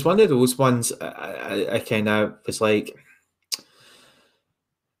 it was one of those ones. I kind of was like,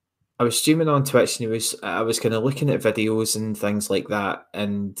 I was streaming on Twitch, and I was kind of looking at videos and things like that,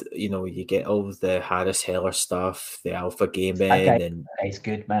 and you know, you get all of the Harris Heller stuff, the Alpha Gaming, and he's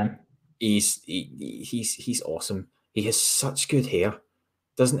good, man. He's awesome. He has such good hair,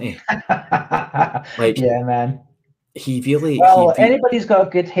 doesn't he? Like, yeah, man. he really Well, anybody's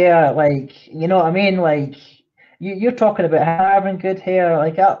got good hair, like, you know what I mean? Like, you're talking about having good hair.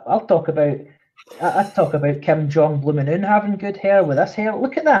 Like, I'll talk about. I talk about Kim Jong Bloomin' Un having good hair with this hair.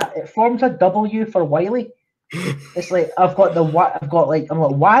 Look at that; it forms a W for Wiley. It's like I'm like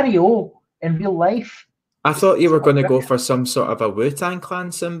Wario in real life. I thought you were going to go for some sort of a Wu-Tang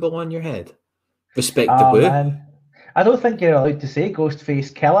Clan symbol on your head. Respect the Oh Wu. man, I don't think you're allowed to say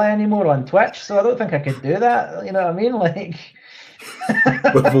Ghostface Killer anymore on Twitch, so I don't think I could do that. You know what I mean? Like,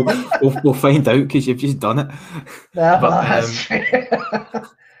 we'll find out because you've just done it. no, But that's true.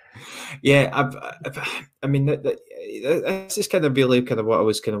 yeah, I mean, this is kind of really kind of what I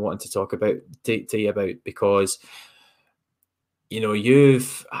was kind of wanting to talk about to you about, because you know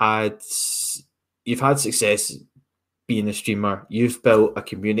you've had success being a streamer. You've built a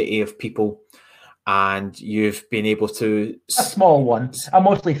community of people, and you've been able to A small one. I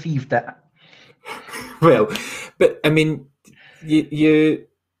mostly thieved it. Well, but I mean, you've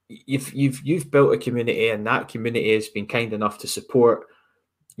built a community, and that community has been kind enough to support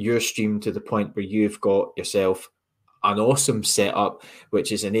your stream to the point where you've got yourself an awesome setup, which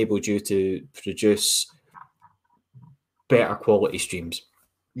has enabled you to produce better quality streams.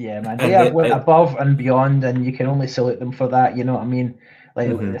 Yeah, man. They have went above and beyond, and you can only salute them for that. You know what I mean? Like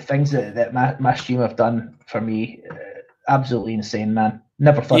the things that my stream have done for me, absolutely insane, man.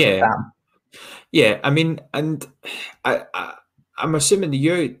 Never thought of that. Yeah, I mean, and I'm assuming that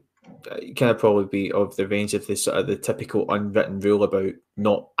you kind of probably be of the range of this sort of the typical unwritten rule about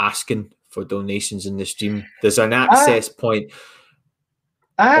not asking for donations in the stream. There's an access point.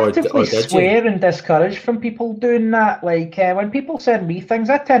 I actively swear and discourage from people doing that. Like when people send me things,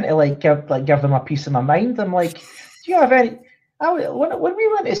 I tend to give them a piece of my mind. I'm like, do you have any? When we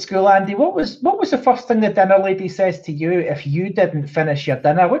went to school, Andy, what was the first thing the dinner lady says to you if you didn't finish your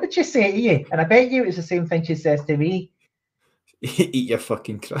dinner? What did she say to you? And I bet you it's the same thing she says to me. Eat your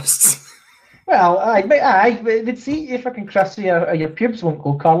fucking crusts. Well, they'd see your fucking crusts, or your pubes won't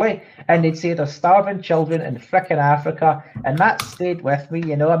go curly, and they'd say there's starving children in frickin' Africa, and that stayed with me.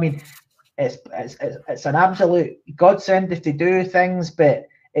 You know, I mean, it's an absolute godsend if they do things, but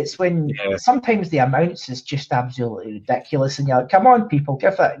it's when sometimes the amounts is just absolutely ridiculous, and you're like, come on, people,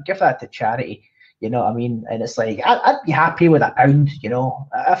 give that to charity. You know what I mean? And it's like I'd be happy with £1. You know,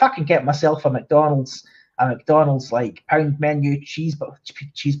 if I can get myself a McDonald's like pound menu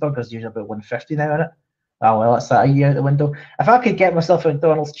cheeseburgers usually about $1.50 now, isn't it? Oh well, that's that a year out the window. If I could get myself a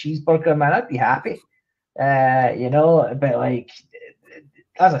McDonald's cheeseburger, man, I'd be happy. You know, but like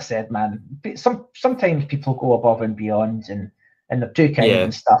as I said, man, sometimes people go above and beyond, and they're too kind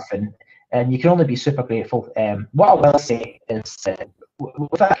and stuff, and you can only be super grateful. What I will say is,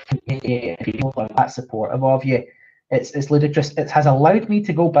 with that community, people are that supportive of you, it's ludicrous. It has allowed me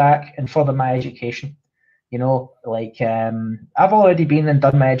to go back and further my education. You know, like I've already been and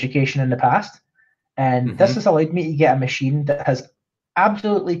done my education in the past, and this has allowed me to get a machine that has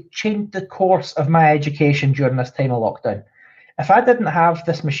absolutely changed the course of my education during this time of lockdown. If I didn't have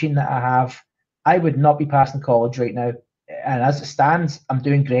this machine that I have, I would not be passing college right now. And as it stands, I'm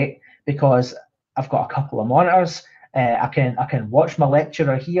doing great because I've got a couple of monitors. I can watch my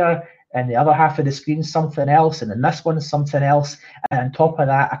lecturer here, and the other half of the screen something else, and then this one is something else. And on top of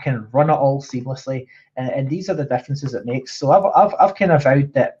that, I can run it all seamlessly. And these are the differences it makes. So I've kind of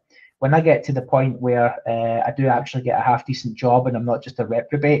vowed that when I get to the point where I do actually get a half decent job and I'm not just a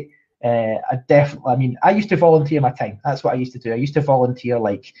reprobate, I used to volunteer my time. That's what I used to do. I used to volunteer,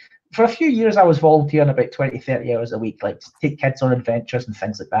 like, for a few years I was volunteering about 20, 30 hours a week, like to take kids on adventures and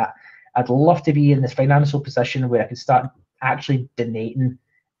things like that. I'd love to be in this financial position where I could start actually donating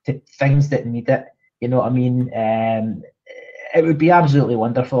to things that need it. You know what I mean? It would be absolutely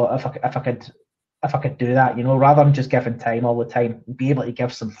wonderful if I could do that, you know, rather than just giving time all the time, be able to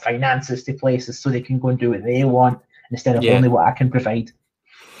give some finances to places so they can go and do what they want instead of only what I can provide.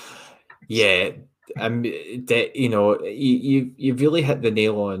 Yeah, you know, you've really hit the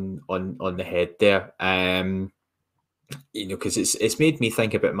nail on the head there. You know, because it's made me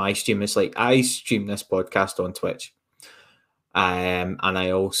think about my stream. It's like I stream this podcast on Twitch, and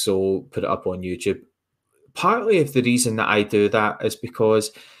I also put it up on YouTube. Partly of the reason that I do that is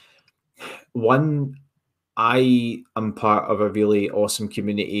because, one, I am part of a really awesome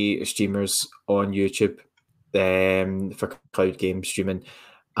community of streamers on YouTube for cloud game streaming.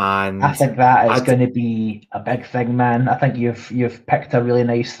 And I think that is going to be a big thing, man. I think you've picked a really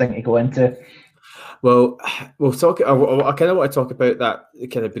nice thing to go into. Well, we'll talk. I kind of want to talk about that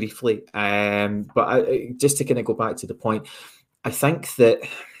kind of briefly, but just to kind of go back to the point, I think that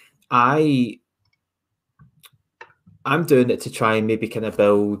I'm doing it to try and maybe kind of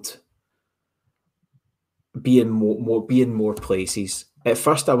build being more places. At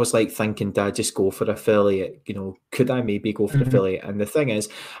first, I was like thinking, "Did I just go for affiliate? You know, could I maybe go for affiliate?" And the thing is,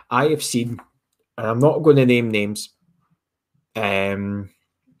 I have seen, and I'm not going to name names. They're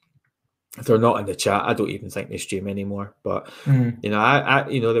not in the chat. I don't even think they stream anymore. But you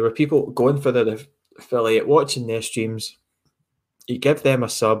know, there were people going for the affiliate, watching their streams. You give them a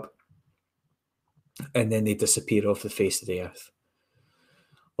sub, and then they disappear off the face of the earth.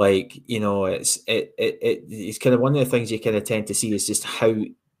 Like, you know, it's kind of one of the things you kind of tend to see is just how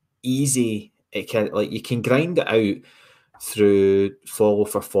easy it can, like, you can grind it out through follow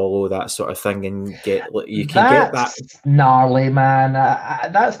for follow, that sort of thing, and get get that. Gnarly, man.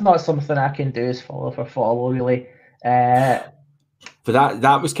 That's not something I can do, is follow for follow, really. But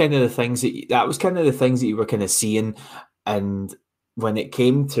that was kind of the things that you were kind of seeing, and when it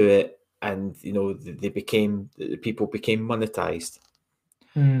came to it, and you know, people became monetized.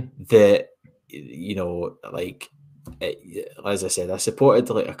 That, you know, like, as I said, I supported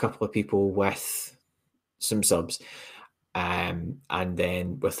like a couple of people with some subs, and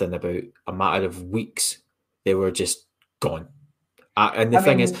then within about a matter of weeks, they were just gone. And the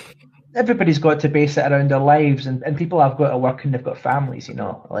thing is, everybody's got to base it around their lives, and people have got to work and they've got families, you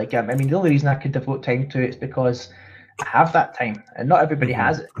know. Like, I mean, the only reason I can devote time to it is because I have that time, and not everybody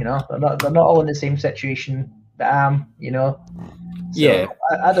has it, you know. They're not all in the same situation that I am, you know. So, yeah,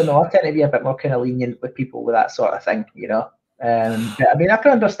 I don't know. I tend to be a bit more kind of lenient with people with that sort of thing, you know. But I mean, I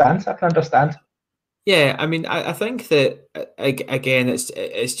can understand. Yeah, I mean, I think that again,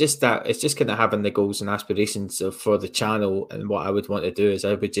 it's just kind of having the goals and aspirations for the channel, and what I would want to do is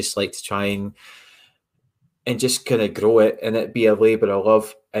I would just like to try and just kind of grow it, and it be a labour of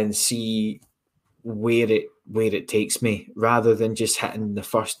love, and see where it takes me, rather than just hitting the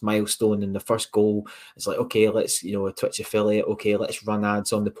first milestone and the first goal. It's like, okay, let's, you know, a Twitch affiliate, okay, let's run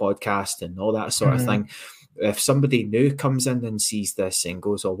ads on the podcast and all that sort of thing. If somebody new comes in and sees this and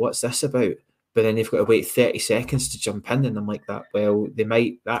goes, "Oh, what's this about?" But then they've got to wait 30 seconds to jump in, and I'm like, that, well, they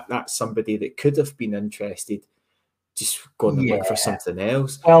might, that's somebody that could have been interested, just going to look for something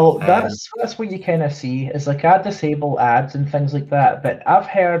else. Well, that's what you kind of see, is like, I disable ads and things like that, but I've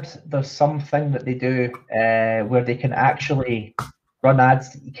heard there's something that they do where they can actually run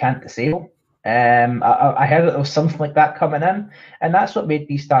ads that you can't disable. I heard that there was something like that coming in, and that's what made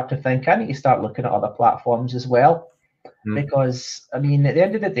me start to think I need to start looking at other platforms as well. Because, I mean, at the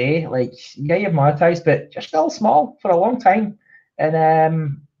end of the day, like, yeah, you've monetized, but you're still small for a long time,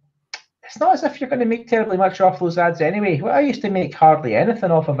 and it's not as if you're going to make terribly much off those ads anyway. Well, I used to make hardly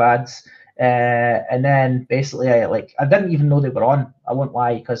anything off of ads, and then basically I didn't even know they were on. I won't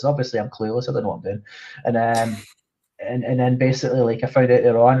lie, because obviously I'm clueless. I don't know what I'm doing, and then basically, like, I found out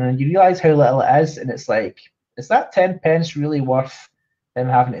they're on, and you realise how little it is, and it's like, is that 10 pence really worth them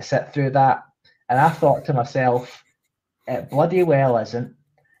having to sit through that? And I thought to myself, it bloody well isn't.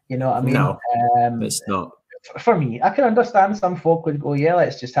 You know what I mean? No, it's not. For me, I can understand some folk would go, yeah,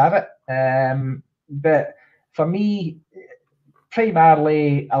 let's just have it. But for me,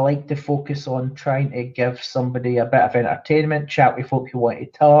 primarily, I like to focus on trying to give somebody a bit of entertainment, chat with folk who want to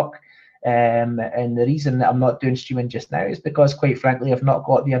talk. And the reason that I'm not doing streaming just now is because, quite frankly, I've not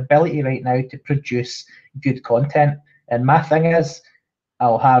got the ability right now to produce good content. And my thing is,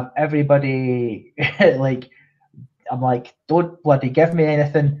 I'll have everybody like, I'm like, don't bloody give me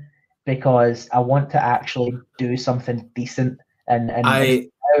anything, because I want to actually do something decent, and I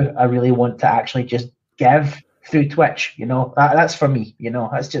really want to actually just give through Twitch. You know, that's for me. You know,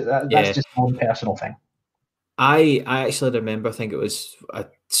 that's just my own personal thing. I actually remember, I think it was a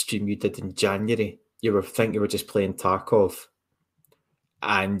stream you did in January. You were just playing Tarkov,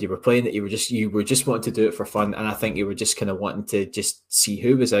 and you were playing it. You were just wanting to do it for fun, and I think you were just kind of wanting to just see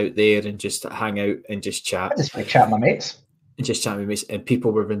who was out there and just hang out and just chat. I just like chat with my mates. And just chatting with mates, and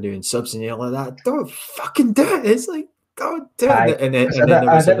people were renewing subs, and you're like, that, don't fucking do it. It's like, don't do it.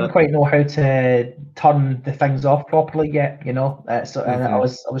 I didn't quite know how to turn the things off properly yet, you know. And I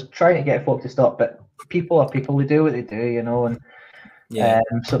was trying to get folk to stop, but people are people. They do what they do, you know. And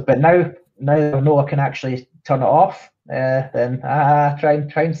but now I know I can actually turn it off. Then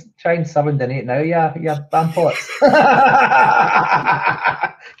try and sub and donate now. Yeah, ban pots.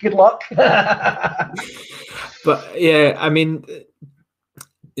 Good luck. But yeah, I mean,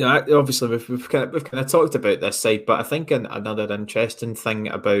 you know, obviously we've kind of talked about this side, but I think another interesting thing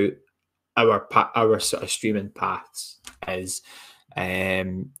about our sort of streaming paths is,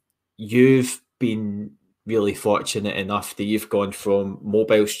 you've been really fortunate enough that you've gone from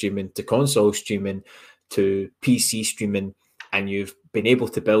mobile streaming to console streaming to PC streaming, and you've been able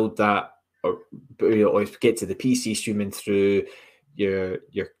to build that, or get to the PC streaming through your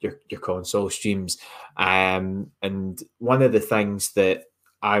console streams. And one of the things that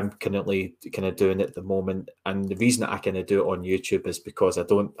I'm currently kind of doing at the moment, and the reason that I kind of do it on YouTube is because I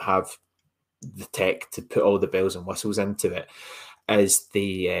don't have the tech to put all the bells and whistles into it, is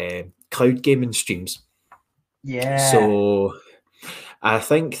the cloud gaming streams. Yeah. So I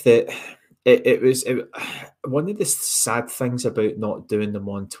think that it was one of the sad things about not doing them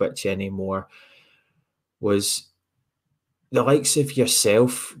on Twitch anymore was the likes of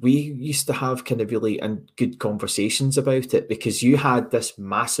yourself. We used to have kind of really and good conversations about it because you had this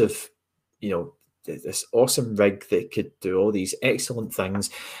massive, this awesome rig that could do all these excellent things.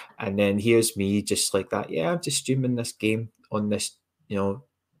 And then here's me just like that. Yeah, I'm just streaming this game on this,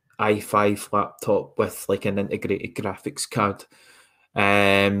 i5 laptop with like an integrated graphics card.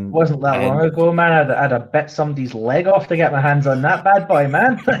 Wasn't that long ago, man. I'd have bit somebody's leg off to get my hands on that bad boy,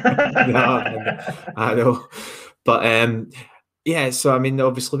 man. I know. But yeah, so I mean,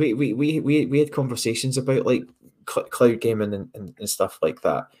 obviously we had conversations about like cloud gaming and stuff like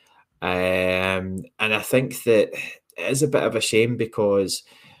that. And I think that it is a bit of a shame because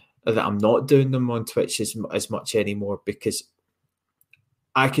that I'm not doing them on Twitch as much anymore, because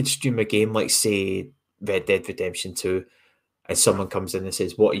I could stream a game like, say, Red Dead Redemption 2, and someone comes in and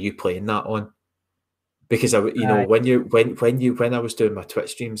says, "What are you playing that on?" Because when I was doing my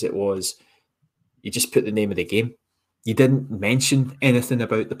Twitch streams, it was you just put the name of the game. You didn't mention anything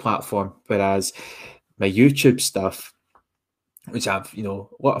about the platform. Whereas my YouTube stuff, which I've a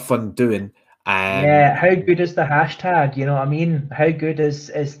lot of fun doing. Yeah, how good is the hashtag? You know what I mean? How good is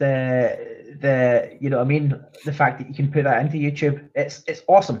the the fact that you can put that into YouTube? It's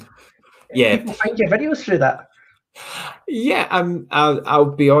awesome. Yeah, people find your videos through that. Yeah,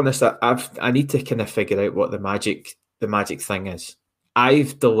 I'll be honest. I need to kind of figure out what the magic thing is.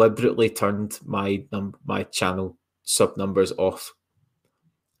 I've deliberately turned my channel sub numbers off.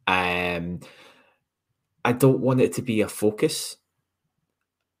 I don't want it to be a focus.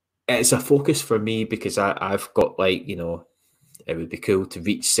 It's a focus for me because I've got like, it would be cool to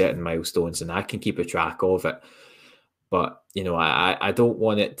reach certain milestones and I can keep a track of it. But, I don't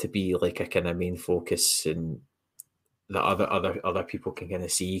want it to be like a kind of main focus and that other people can kind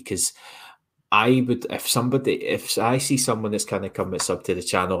of see, because I would, if I see someone that's kind of come and sub to the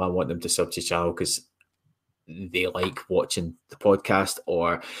channel, I want them to sub to the channel because they like watching the podcast,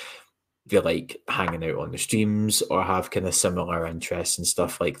 or they like hanging out on the streams, or have kind of similar interests and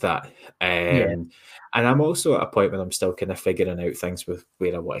stuff like that. And I'm also at a point where I'm still kind of figuring out things with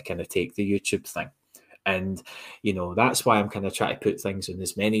where I want to kind of take the YouTube thing. And, that's why I'm kind of trying to put things on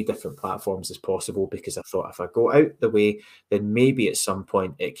as many different platforms as possible, because I thought if I go out the way, then maybe at some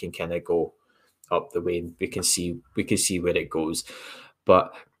point it can kind of go up the way and we can see where it goes.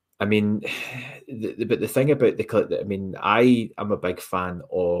 But I mean, the thing about I am a big fan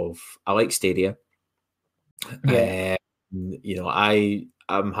of, I like Stadia. Yeah.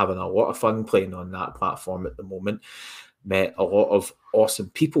 I'm having a lot of fun playing on that platform at the moment. Met a lot of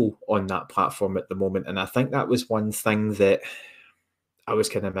awesome people on that platform at the moment, and I think that was one thing that I was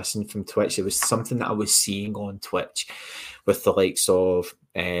kind of missing from Twitch. It was something that I was seeing on Twitch with the likes of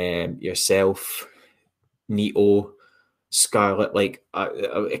yourself, Neato, Scarlet, like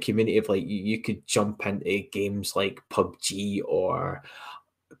a community of like you could jump into games like PUBG or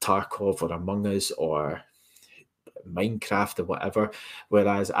Tarkov or Among Us or Minecraft or whatever,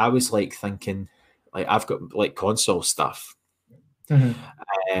 whereas I was like thinking, like, I've got like console stuff, and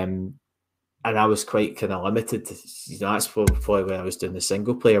I was quite kind of limited. That's probably when I was doing the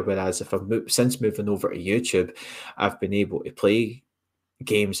single player. Whereas if since moving over to YouTube, I've been able to play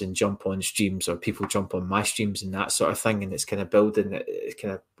games and jump on streams, or people jump on my streams and that sort of thing, and it's kind of building it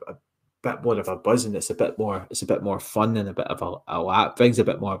kind of a bit more of a buzz, and it's a bit more fun and a bit of a laugh, brings a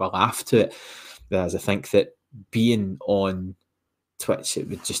bit more of a laugh to it. Whereas I think that being on Twitch, it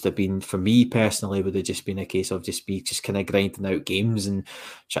would just have been, for me personally, would have just been a case of just kind of grinding out games and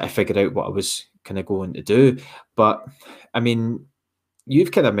trying to figure out what I was kind of going to do. But I mean,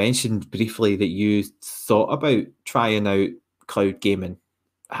 you've kind of mentioned briefly that you thought about trying out cloud gaming.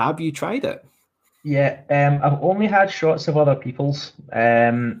 Have you tried it? Yeah, I've only had shots of other people's.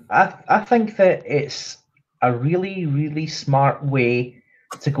 I think that it's a really, really smart way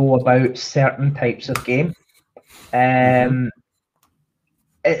to go about certain types of game.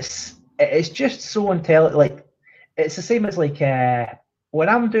 It's just so intelligent. Like, it's the same as like when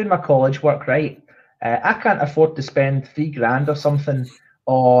I'm doing my college work, right? I can't afford to spend $3,000 or something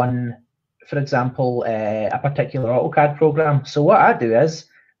on, for example, a particular AutoCAD program. So what I do is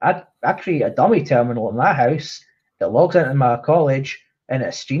I create a dummy terminal in my house that logs into my college and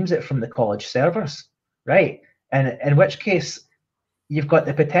it streams it from the college servers, right? And in which case, you've got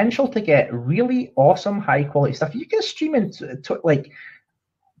the potential to get really awesome, high quality stuff. You can stream in like.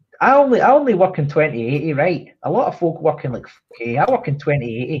 I only work in 2080, right? A lot of folk work in like 4K. I work in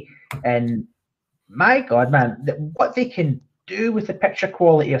 2080, and my God, man, what they can do with the picture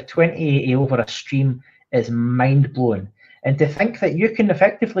quality of 2080 over a stream is mind blowing. And to think that you can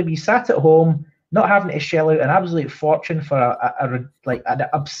effectively be sat at home, not having to shell out an absolute fortune for an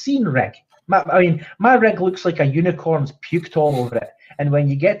obscene rig. My rig looks like a unicorn's puked all over it. And when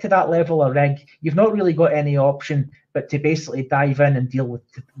you get to that level of rig, you've not really got any option but to basically dive in and deal with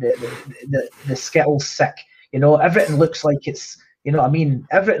the Skittles sick. You know, everything looks like it's, you know what I mean?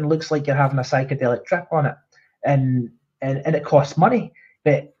 Everything looks like you're having a psychedelic trip on it. And it costs money.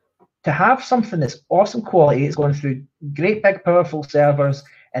 But to have something that's awesome quality, it's going through great big powerful servers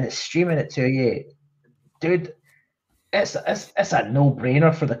and it's streaming it to you, dude, it's a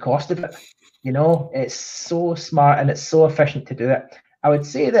no-brainer for the cost of it. You know, it's so smart and it's so efficient to do it. I would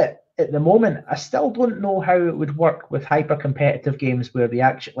say that at the moment, I still don't know how it would work with hyper-competitive games where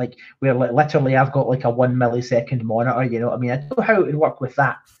literally I've got like a 1 millisecond monitor, you know what I mean? I don't know how it would work with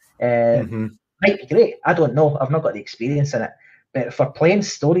that. Might be great. I don't know. I've not got the experience in it. But for playing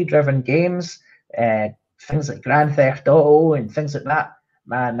story-driven games, things like Grand Theft Auto and things like that,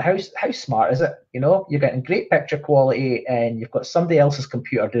 man, how smart is it? You know, you're getting great picture quality and you've got somebody else's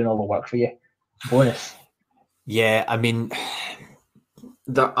computer doing all the work for you. Bonus. Yeah, I mean,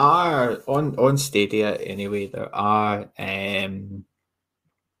 there are on Stadia anyway. There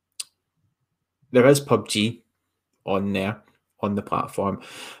is PUBG on there on the platform,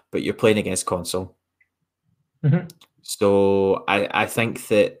 but you're playing against console. Mm-hmm. So I think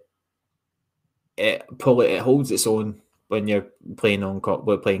that it holds its own when you're playing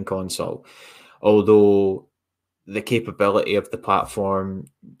playing console. Although the capability of the platform,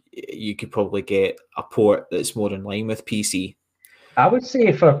 you could probably get a port that's more in line with PC. I would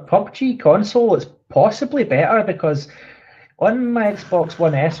say for PUBG console, it's possibly better because on my Xbox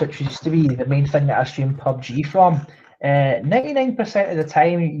One S, which used to be the main thing that I streamed PUBG from, 99% of the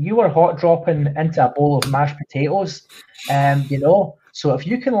time you were hot dropping into a bowl of mashed potatoes, you know. So if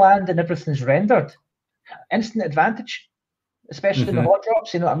you can land and everything's rendered, instant advantage, especially the hot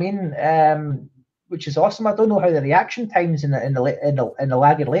drops. You know what I mean? Which is awesome. I don't know how the reaction times in the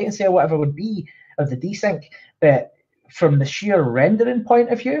lag and latency or whatever would be of the desync, but from the sheer rendering point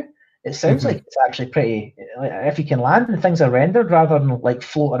of view, it sounds like it's actually pretty. If you can land and things are rendered rather than like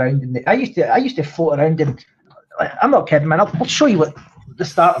float around. I used to float around and I'm not kidding, man. I'll show you what the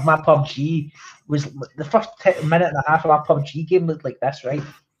start of my PUBG was. The first minute and a half of my PUBG game looked like this, right?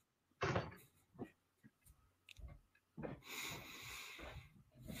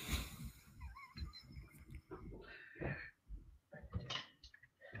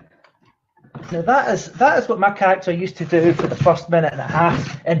 Now that is what my character used to do for the first minute and a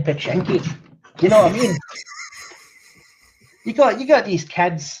half in Pachinki. You know what I mean? You got these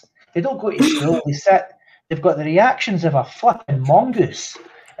kids. They don't go to school. They sit. They've got the reactions of a flipping mongoose,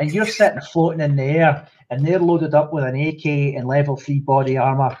 and you're sitting floating in the air, and they're loaded up with an AK and level 3 body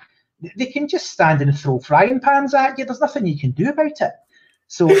armor. They can just stand and throw frying pans at you. There's nothing you can do about it.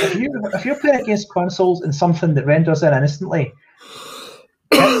 So if you're playing against consoles and something that renders in instantly,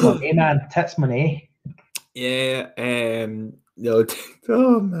 tits money, man. Tits money. Yeah. No.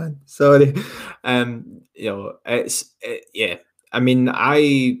 Oh man. Sorry. Yeah. I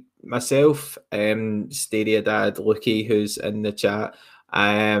mean, myself, Stadia Dad, Lucky, who's in the chat,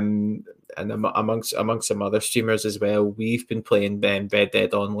 and amongst some other streamers as well, we've been playing Red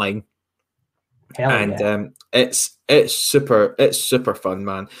Dead Online. It's super fun,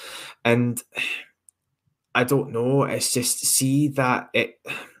 man. And I don't know, it's just see that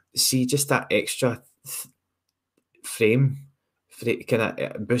extra frame kind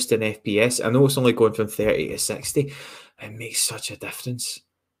of boosting FPS. I know it's only going from 30 to 60. It makes such a difference.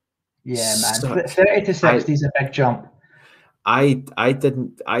 Yeah, man. 30 to 60 is a big jump. I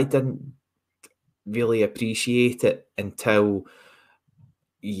didn't really appreciate it until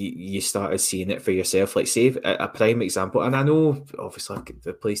you started seeing it for yourself. Like, say a prime example, and I know obviously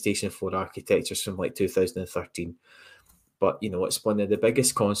the PlayStation 4 architecture's from like 2013, but you know, it's one of the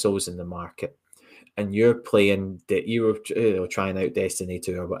biggest consoles in the market, and you're playing trying out Destiny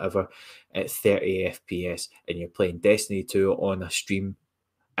 2 or whatever at 30 FPS, and you're playing Destiny 2 on a stream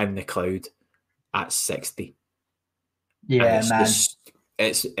in the cloud at 60. Yeah, man.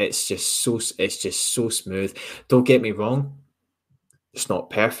 It's just so smooth. Don't get me wrong, it's not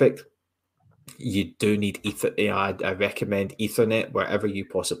perfect. You do need Ethernet. I recommend Ethernet wherever you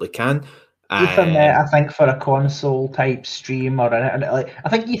possibly can. Ethernet, I think, for a console type stream I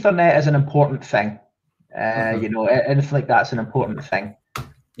think Ethernet is an important thing. You know, anything like that's an important thing.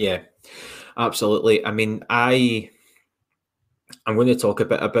 Yeah, absolutely. I mean, I'm going to talk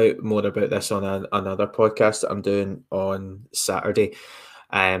a bit more about this on another podcast that I'm doing on Saturday.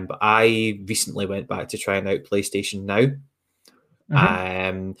 But I recently went back to trying out PlayStation Now,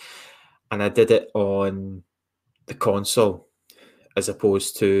 and I did it on the console as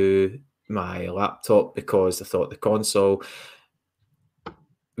opposed to my laptop because I thought the console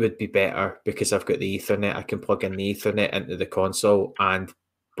would be better because I've got the Ethernet. I can plug in the Ethernet into the console, and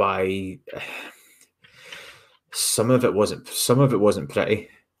by some of it wasn't pretty.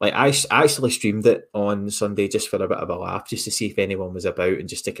 Like I actually streamed it on Sunday just for a bit of a laugh, just to see if anyone was about and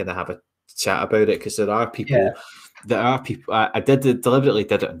just to kind of have a chat about it, because there are people. I deliberately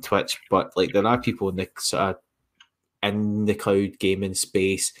did it on Twitch, but like there are people in the sort of in the cloud gaming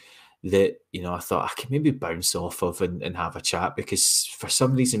space that, you know, I thought I could maybe bounce off of and have a chat, because for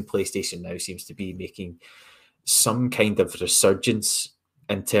some reason PlayStation Now seems to be making some kind of resurgence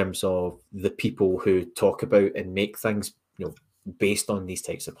in terms of the people who talk about and make things, you know, based on these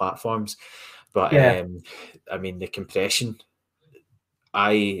types of platforms. But I mean, the compression,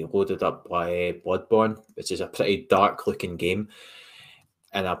 I loaded up Bloodborne, which is a pretty dark looking game,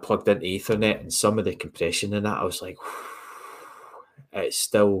 and I plugged into Ethernet, and some of the compression in that, I was like, it's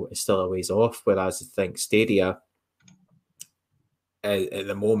still a ways off. Whereas I think Stadia, at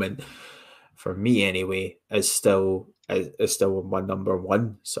the moment, for me anyway, is still my number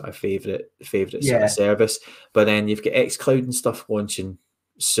one sort of favorite sort of service. But then you've got xCloud and stuff launching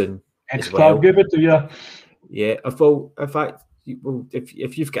soon. xCloud, give it to you. Yeah, well, in fact,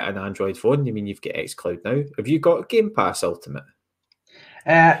 if you've got an Android phone, I mean, you've got xCloud now. Have you got Game Pass Ultimate?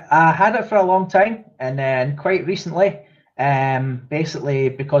 I had it for a long time, and then quite recently, basically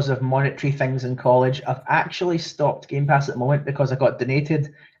because of monetary things in college, I've actually stopped Game Pass at the moment because I got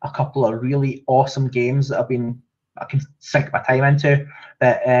donated a couple of really awesome games that I can sink my time into.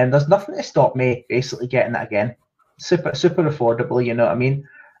 But there's nothing to stop me basically getting it again. Super affordable, you know what I mean?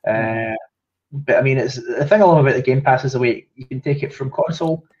 But I mean, it's the thing I love about the Game Pass is the way you can take it from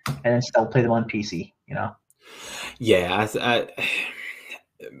console and then still play them on PC, you know? Yeah,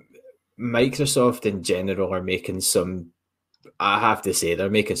 Microsoft in general are making some, I have to say, they're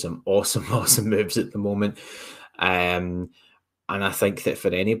making some awesome moves at the moment. And I think that for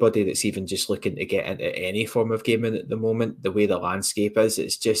anybody that's even just looking to get into any form of gaming at the moment, the way the landscape is,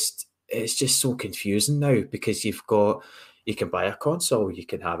 it's just so confusing now, because you can buy a console, you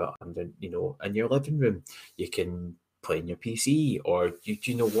can have it in your living room, you can play on your PC, or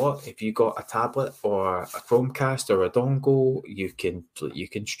you know what? If you got a tablet or a Chromecast or a dongle, you can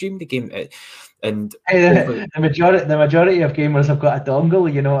stream the game. And the majority of gamers have got a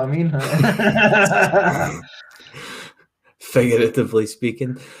dongle. You know what I mean? Figuratively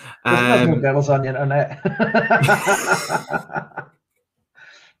speaking, there's no girls on the internet.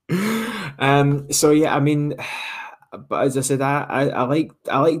 So yeah, I mean. But as I said, I like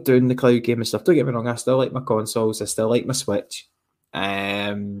doing the cloud gaming stuff. Don't get me wrong, I still like my consoles. I still like my Switch.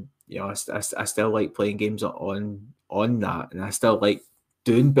 You know, I still like playing games on that, and I still like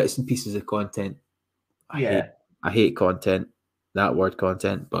doing bits and pieces of content. I hate content. That word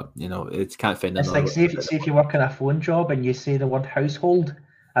content, but you know, it can't find. It's like see if you work in a phone job and you say the word household.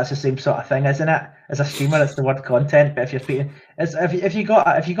 That's the same sort of thing, isn't it? As a streamer, it's the word content. But if you're speaking, if you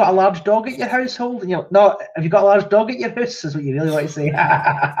got a large dog at your household, and you're not, if you got a large dog at your house, is what you really want to say.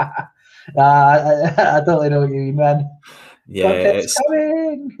 I totally know what you mean, man. Yeah, it's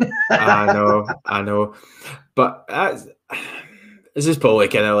coming. I know, but this is probably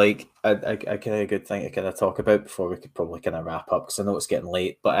kind of like a kind of good thing to kind of talk about before we could probably kind of wrap up, because I know it's getting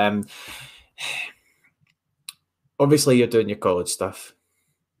late. But obviously you're doing your college stuff.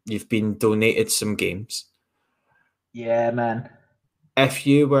 You've been donated some games. Yeah, man. If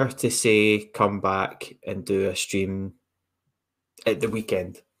you were to say come back and do a stream at the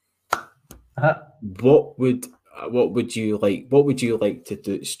weekend, what would you like? What would you like to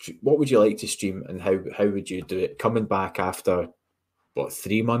do? What would you like to stream, and how would you do it? Coming back after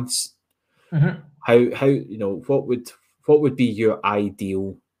 3 months? How you know, what would be your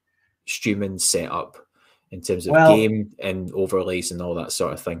ideal streaming setup in terms of game and overlays and all that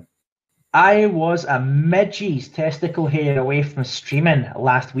sort of thing? I was a midgie's testicle hair away from streaming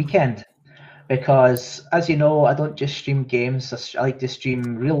last weekend, because, as you know, I don't just stream games. I like to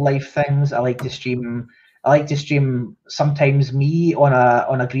stream real life things. I like to stream sometimes me on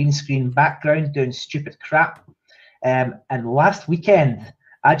a green screen background doing stupid crap. And last weekend,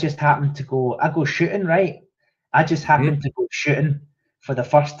 I just happened to go. I go shooting, right? I just happened to go shooting for the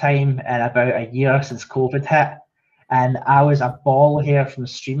first time in about a year since COVID hit, and I was a ball here from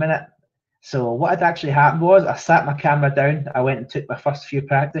streaming it. So what had actually happened was I sat my camera down, I went and took my first few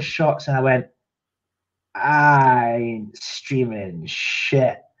practice shots, and I went, I ain't streaming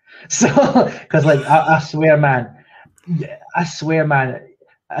shit. So, because like I swear, man,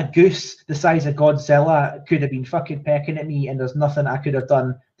 a goose the size of Godzilla could have been fucking pecking at me, and there's nothing I could have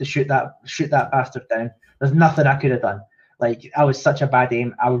done to shoot that bastard down. There's nothing I could have done. Like, I was such a bad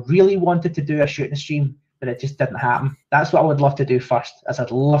aim. I really wanted to do a shooting stream, but it just didn't happen. That's what I would love to do first. Is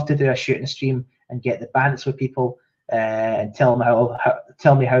I'd love to do a shooting stream and get the bants with people and tell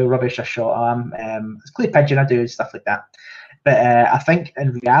me how rubbish a shot I am. It's clay pigeon I do and stuff like that. But I think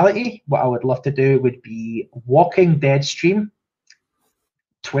in reality, what I would love to do would be Walking Dead stream,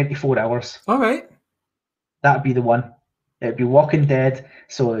 24 hours. All right. That'd be the one. It'd be Walking Dead.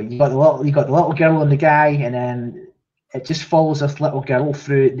 So you got the little girl and the guy, and then it just follows this little girl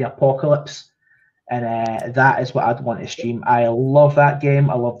through the apocalypse. And that is what I'd want to stream. I love that game.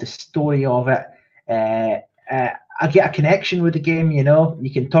 I love the story of it. I get a connection with the game, you know.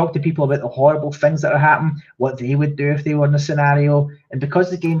 You can talk to people about the horrible things that are happening, what they would do if they were in the scenario. And because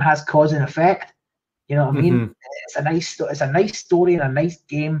the game has cause and effect, you know what I mean? Mm-hmm. It's a nice story and a nice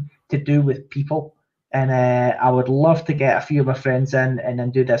game to do with people. And I would love to get a few of my friends in and then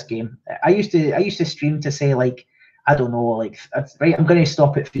do this game. I used to stream to say, like, I don't know, like, right, I'm going to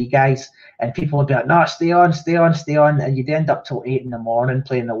stop at 3 guys, and people would be like, no, stay on, and you'd end up till 8 in the morning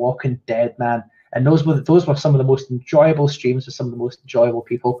playing The Walking Dead, man. And those were some of the most enjoyable streams with some of the most enjoyable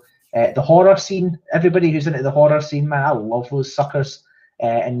people. The horror scene, everybody who's into the horror scene, man, I love those suckers,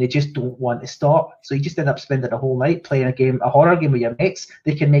 and they just don't want to stop. So you just end up spending a whole night playing a horror game with your mates.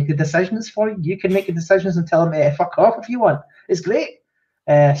 They can make the decisions for you. You can make the decisions and tell them, hey, fuck off if you want. It's great.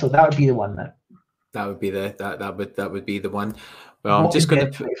 So that would be the one, man. That would be that would be the one. Well, I'm just going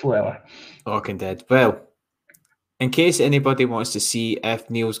to put 24-hour Walking Dead. Well, in case anybody wants to see if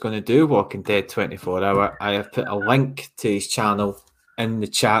Neil's going to do Walking Dead 24-hour, I have put a link to his channel in the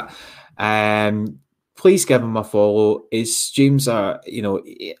chat. Please give him a follow. His streams are, you know,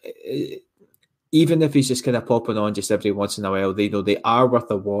 even if he's just kind of popping on just every once in a while, they know they are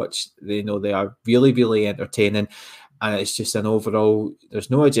worth a watch. They know they are really, really entertaining. And it's just an overall, there's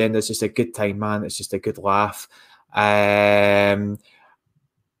no agenda. It's just a good time, man. It's just a good laugh. You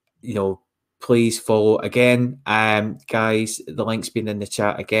know, please follow again. Guys, the link's been in the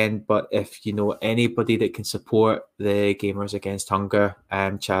chat again. But if you know anybody that can support the Gamers Against Hunger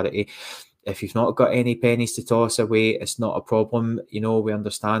charity, if you've not got any pennies to toss away, it's not a problem. You know, we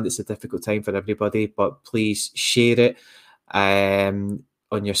understand it's a difficult time for everybody, but please share it.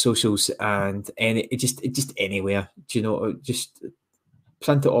 On your socials and just anywhere, do you know, just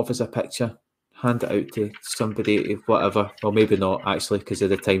print it off as a picture, hand it out to somebody, whatever. Well, maybe not actually, because of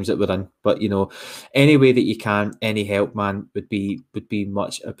the times that we're in. But you know, any way that you can, any help, man, would be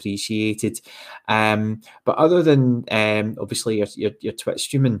much appreciated. But other than obviously your Twitch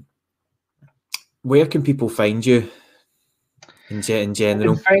streaming, where can people find you? In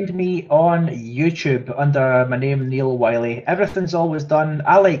general, you can find me on YouTube under my name, Neil Wiley. Everything's always done.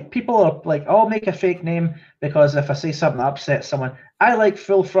 People are like, I'll make a fake name because if I say something that upsets someone, I like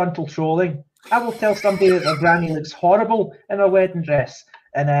full frontal trolling. I will tell somebody that their granny looks horrible in her wedding dress.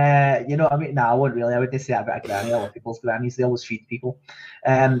 And you know what I mean? No, I wouldn't really. I wouldn't say that about a granny. I love people's grannies. They always feed people.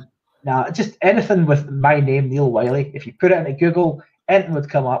 Now, just anything with my name, Neil Wiley. If you put it into Google, anything would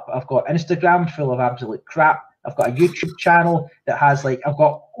come up. I've got Instagram full of absolute crap. I've got a YouTube channel that has I've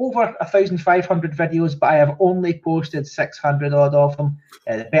got over 1,500 videos, but I have only posted 600 odd of them.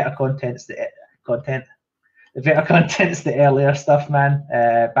 The better content's the earlier stuff, man.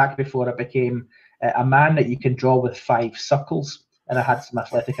 Back before I became a man that you can draw with 5 suckles, and I had some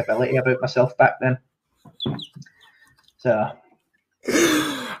athletic ability about myself back then. So.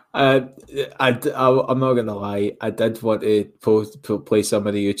 I'm not gonna lie. I did want to play some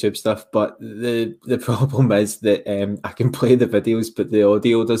of the YouTube stuff, but the problem is that I can play the videos, but the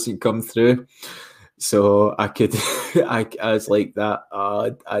audio doesn't come through. So I was like that.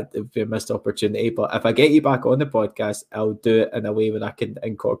 It'd be a missed opportunity. But if I get you back on the podcast, I'll do it in a way where I can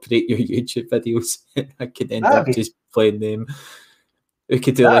incorporate your YouTube videos. I can end up just playing them. We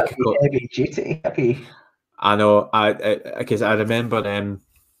could do like a heavy duty. I know. Because I remember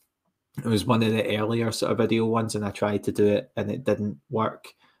it was one of the earlier sort of video ones, and I tried to do it, and it didn't work.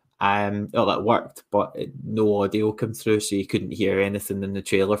 Well, it worked, but no audio came through, so you couldn't hear anything in the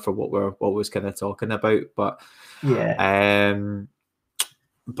trailer for what was kind of talking about. But yeah,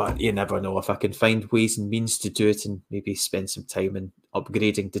 but you never know. If I can find ways and means to do it, and maybe spend some time in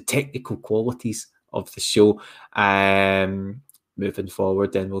upgrading the technical qualities of the show, then moving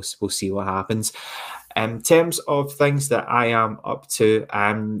forward, then we'll see what happens. In terms of things that I am up to,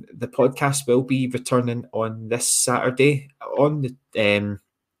 the podcast will be returning on this Saturday on the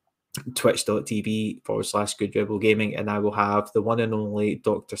twitch.tv/Good Rebel Gaming, and I will have the one and only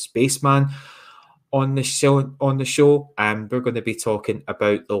Dr. Spaceman on the show. We're going to be talking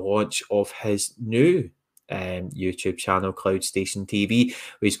about the launch of his new YouTube channel, Cloud Station TV.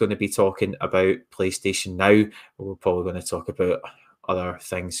 He's going to be talking about PlayStation Now. We're probably going to talk about other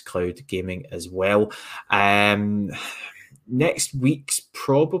things, cloud gaming as well. Next week's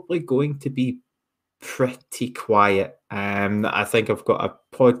probably going to be pretty quiet. I think I've got a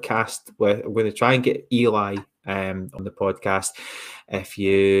podcast where I'm going to try and get Eli on the podcast. I'll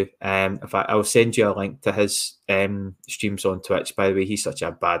send you a link to his streams on Twitch. By the way, he's such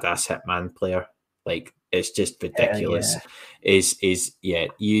a badass Hitman player. Like, it's just ridiculous.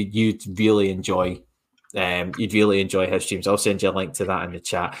 You'd really enjoy his streams. I'll send you a link to that in the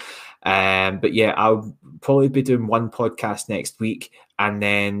chat. But yeah, I'll probably be doing one podcast next week, and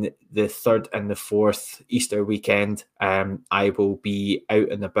then the 3rd and the 4th Easter weekend, I will be out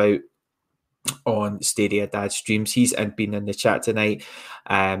and about on Stadia Dad streams. He's been in the chat tonight,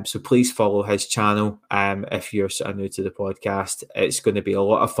 so please follow his channel if you're sort of new to the podcast. It's going to be a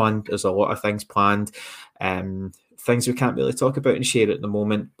lot of fun. There's a lot of things planned, things we can't really talk about and share at the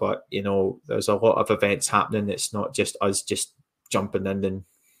moment, but there's a lot of events happening. It's not just us just jumping in and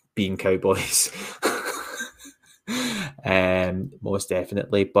being cowboys. Most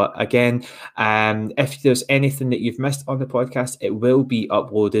definitely. But again, if there's anything that you've missed on the podcast, it will be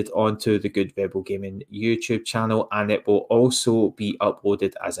uploaded onto the Good Rebel Gaming YouTube channel, and it will also be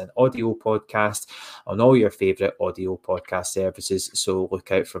uploaded as an audio podcast on all your favorite audio podcast services, so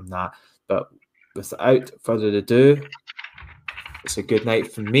look out from that. But without further ado, it's a good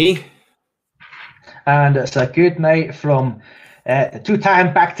night from me, and it's a good night from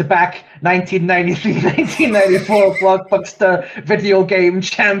two-time back-to-back 1993-1994 Blockbuster video game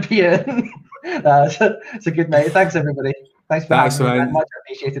champion. It's a good night. Thanks, everybody. Thanks for having me, man. Much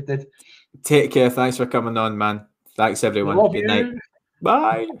appreciated, dude. Take care. Thanks for coming on, man. Thanks, everyone. Good night.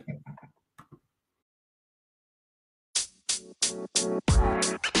 Bye.